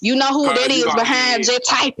on. You know who that is behind just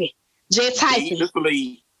typing.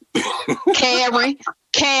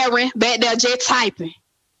 Karen, back there just typing.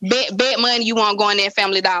 Bet money you won't go in that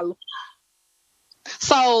Family Dollar.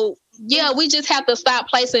 So, yeah, we just have to stop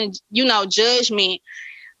placing, you know, judgment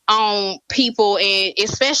on people, and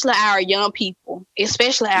especially our young people,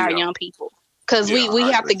 because we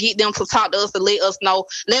have to get them to talk to us, to let us know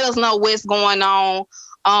what's going on.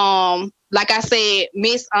 Like I said,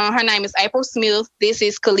 her name is April Smith. This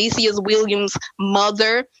is Khaleesi Williams'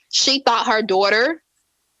 mother. She thought her daughter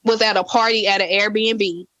was at a party at an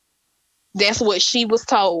Airbnb. That's what she was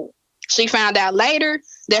told. She found out later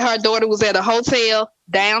that her daughter was at a hotel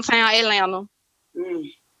downtown Atlanta.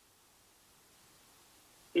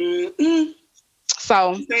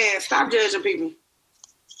 So stop judging people.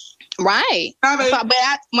 Right. So,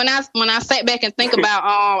 but when I sat back and think about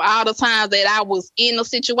all the times that I was in a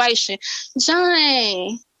situation,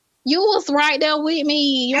 John, you was right there with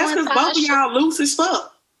me. That's because both of y'all loose as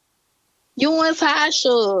fuck. You and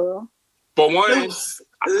Tasha. For once,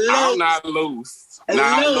 I'm not loose.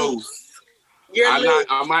 Not loose.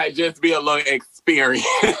 I might just be a little experienced.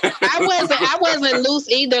 I wasn't loose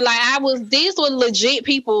either. Like these were legit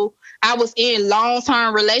people I was in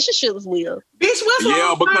long-term relationships with. Bitch, what's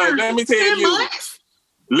long-term? Because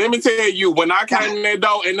let me tell you, when I came in that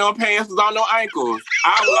door and no pants was on no ankles,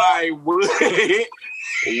 I'm like, what?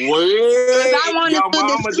 If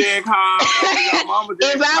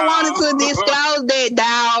I wanted to disclose that,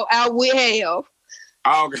 dog, I would have.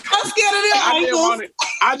 Okay. I'm scared of their ankles.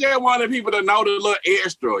 I just wanted people to know the little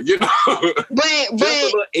extra, you know. But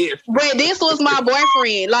this was my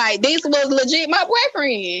boyfriend. Like, this was legit my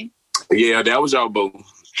boyfriend. Yeah, that was your boo.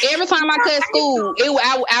 Every time I cut school,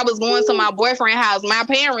 I was going to my boyfriend's house. My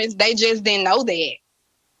parents, they just didn't know that.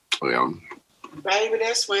 Well, baby,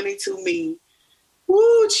 that's funny to me.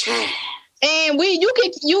 Woo, child. And you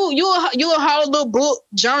a whole little book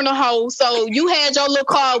journal hoe. So you had your little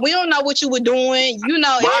card. We don't know what you were doing. You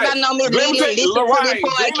know, everybody know Miss Lady listen to this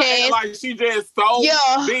podcast. Like she just so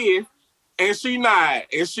this, and she not,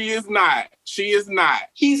 and she is not. She is not.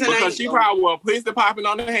 She's an because angel. She probably was pussy popping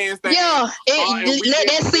on the handstand. Yeah, let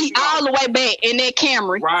that see all the way back in that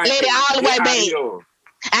Camry. Right. Let it all the way back.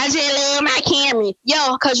 I just love my Camry.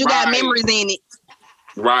 Yo, because you got memories in it.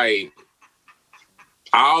 Right.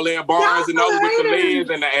 All in bars and over with the legs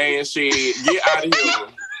and the ass shit. Get out of here.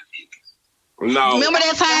 No. Remember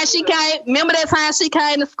that time she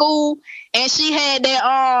came to school and she had that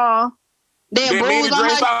bruise on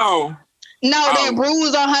her. That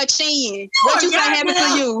bruise on her chin. What you say happened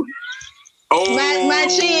to you? Oh, my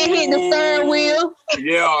chin hit the steering wheel.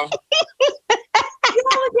 Yeah.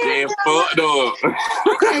 Damn fucked up.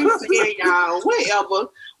 I can't stand y'all. Whatever.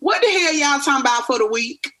 What the hell y'all talking about for the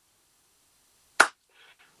week?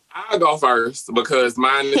 I'll go first because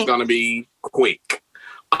mine is gonna be quick.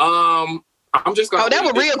 I'm just gonna. Oh, that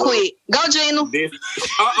was real quick. Go, Gina.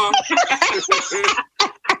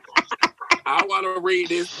 I want to read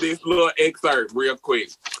this little excerpt real quick.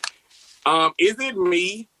 Is it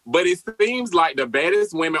me? But it seems like the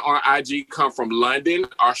baddest women on IG come from London,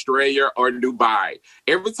 Australia, or Dubai.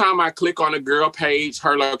 Every time I click on a girl page,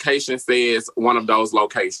 her location says one of those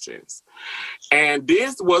locations. And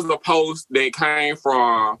this was a post that came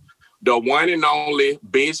from the one and only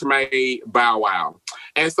bitch made Bow Wow.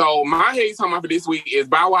 And so my hate talking about for this week is,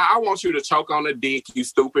 Bow Wow, I want you to choke on a dick, you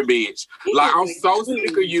stupid bitch. Like, I'm so sick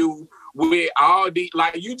of you with all the,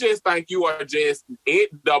 like, you just think you are just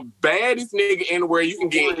the baddest nigga anywhere. You can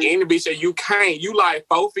get any bitch that you can't. You like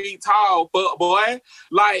 4 feet tall, fuck boy.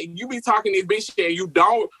 Like, you be talking this bitch and you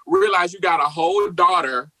don't realize you got a whole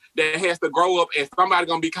daughter that has to grow up and somebody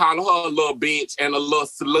gonna be calling her a little bitch and a little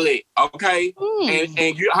slut, okay? And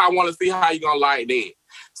I want to see how you gonna like that.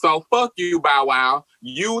 So fuck you, Bow Wow.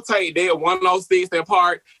 You take that 106 and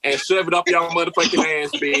Park and shove it up your motherfucking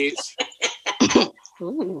ass, bitch.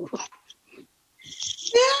 Ooh.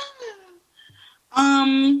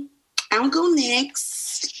 I'll go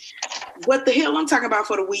next. What the hell I'm talking about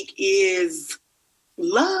for the week is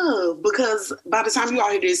love, because by the time you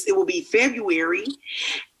all hear this, it will be February.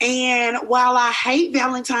 And while I hate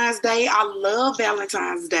Valentine's Day, I love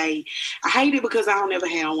Valentine's Day. I hate it because I don't ever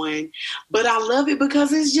have one, but I love it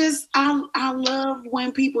because it's just, I love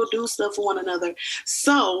when people do stuff for one another.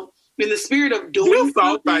 So in the spirit of doing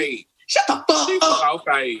something, shut the fuck She's up. So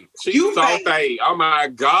fake. She's so fake. Oh my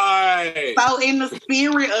God. So in the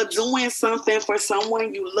spirit of doing something for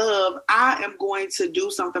someone you love, I am going to do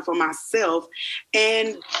something for myself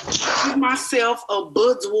and give myself a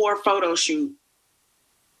boudoir photo shoot.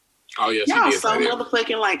 Oh yeah, she y'all did so say that.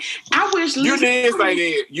 motherfucking like. I wish you did say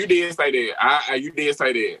that. You did say that. You did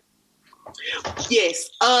say that. Yes.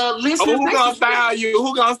 Listen. Who gonna style you?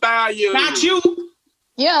 Who gonna style you? Not you.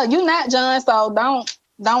 Yeah, you not John, so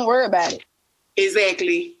don't worry about it.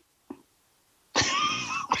 Exactly.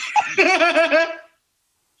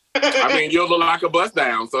 I mean, you'll look like a bust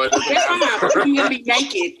down, so it doesn't matter. I'm gonna be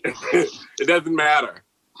naked. It doesn't matter.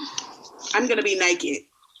 I'm gonna be naked.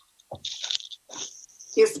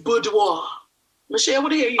 It's boudoir. Michelle,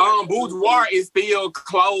 what the hell you boudoir is still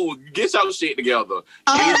clothes. Get your shit together.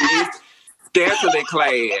 It's scantily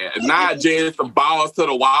clad, not just the balls to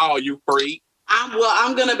the wall, you freak.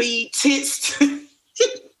 I'm gonna be tits.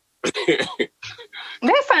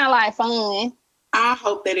 That sound like fun. I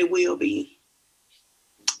hope that it will be.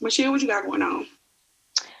 Michelle, what you got going on?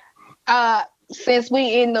 Since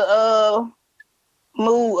we in the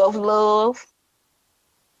mood of love,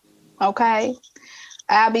 okay.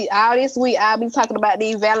 I'll be talking about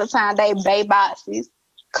these Valentine's Day Bay boxes,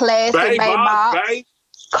 classic Bay box,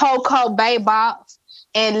 Coco Bay box,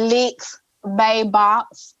 and Licks Bay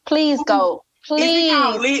box. Please go, please. Is it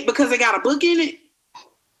called Lit because it got a book in it?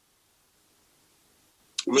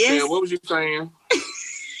 Michelle, Yes. what was you saying?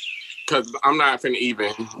 Because I'm not finna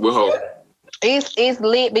even with her. It's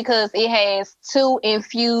lit because it has 2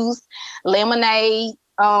 infused lemonades,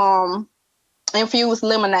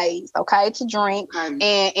 okay, to drink,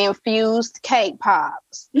 and infused cake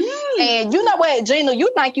pops. And you know what, Gina,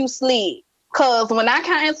 you think you slick. Because when I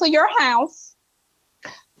came to your house,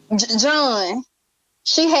 John,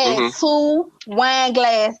 she had 2 wine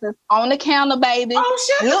glasses on the counter, baby.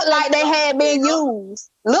 Oh, shit. Looked like they had been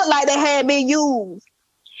used.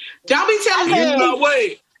 Don't be telling me. You know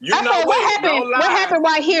what? What happened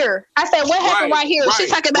right here? I said, what happened right here? She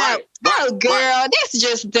talking about, girl, this is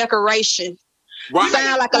just decoration. Right.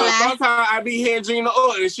 Sound like a lie. Sometimes I be hearing Gina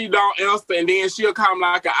up and she don't answer, and then she'll come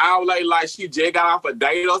like an hour later, like she just got off a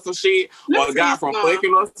date or some shit, or got from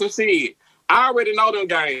fucking or some shit. I already know them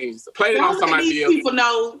games. Play it on somebody else. People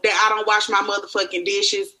know that I don't wash my motherfucking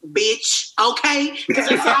dishes, bitch. Okay? Because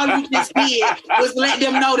that's all you just did was let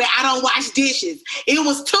them know that I don't wash dishes. It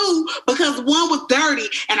was 2 because one was dirty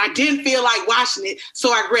and I didn't feel like washing it,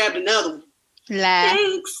 so I grabbed another one. Lie.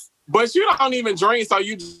 Thanks. But you don't even drink, so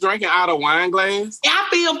you drinking out of wine glass? I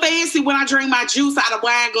feel fancy when I drink my juice out of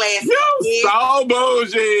wine glass. You so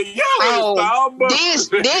bougie. So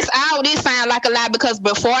bougie. This sound like a lie because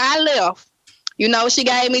before I left, you know she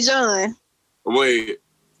gave me, John? Wait.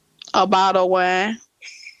 A bottle of wine.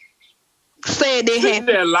 Said they happy. She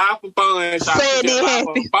said lie for fun. Said they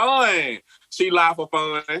happy. Fun. She lie for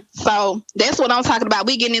fun. So that's what I'm talking about.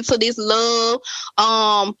 We getting into this love.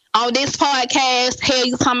 On this podcast, hell,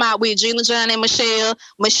 you talking about with Gina, John, and Michelle.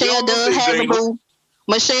 Michelle does have a boo.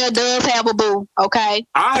 Michelle does have a boo. Okay.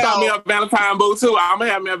 I have me a Valentine boo too. I'm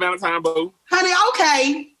gonna have me a Valentine boo. Honey,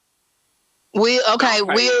 okay. We'll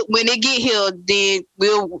when it get here, then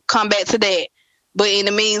we'll come back to that. But in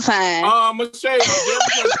the meantime, Michelle,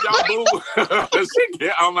 y'all boo. She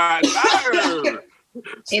get on my nerve.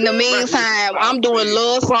 In the meantime, I'm doing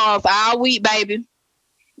love songs all week, baby.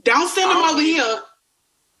 Don't send them over here.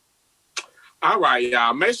 All right,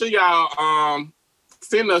 y'all. Make sure y'all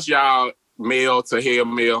send us y'all mail to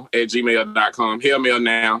hellmail@gmail.com. Hellmail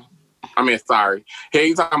now. I mean, sorry. Hey,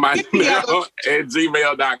 you talking about mail at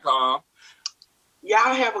gmail.com.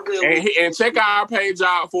 Y'all have a good one. And check our page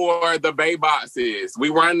out for the Bay Boxes. We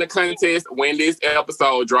run the contest when this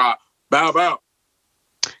episode drop. Bow, bow.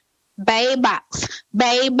 Bay box,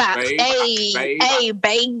 hey,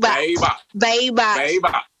 bay box.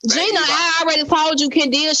 Gina, I already told you,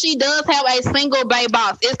 Kendall, she does have a single bay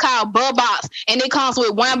box. It's called Bub Box, and it comes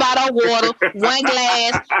with 1 bottle of water, 1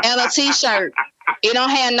 glass, and a t-shirt. It don't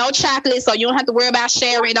have no chocolate, so you don't have to worry about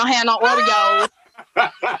sharing. It don't have no Oreos.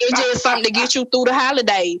 It's just something to get you through the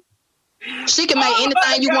holiday. She can make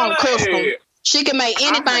anything you want custom. She can make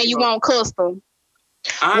anything you want custom.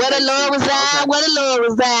 Where the love reside, where the love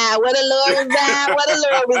reside, where the love reside, where the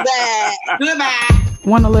love reside. Goodbye.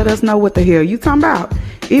 Want to let us know what the hell you talking about?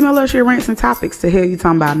 Email us your rants and topics to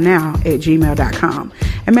hellyoutallingabouttnow@gmail.com.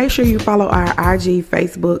 And make sure you follow our IG,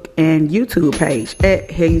 Facebook, and YouTube page at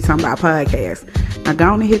Hell You Talking About Podcast. Now go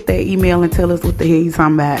on and hit that email and tell us what the hell you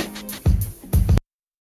talking about.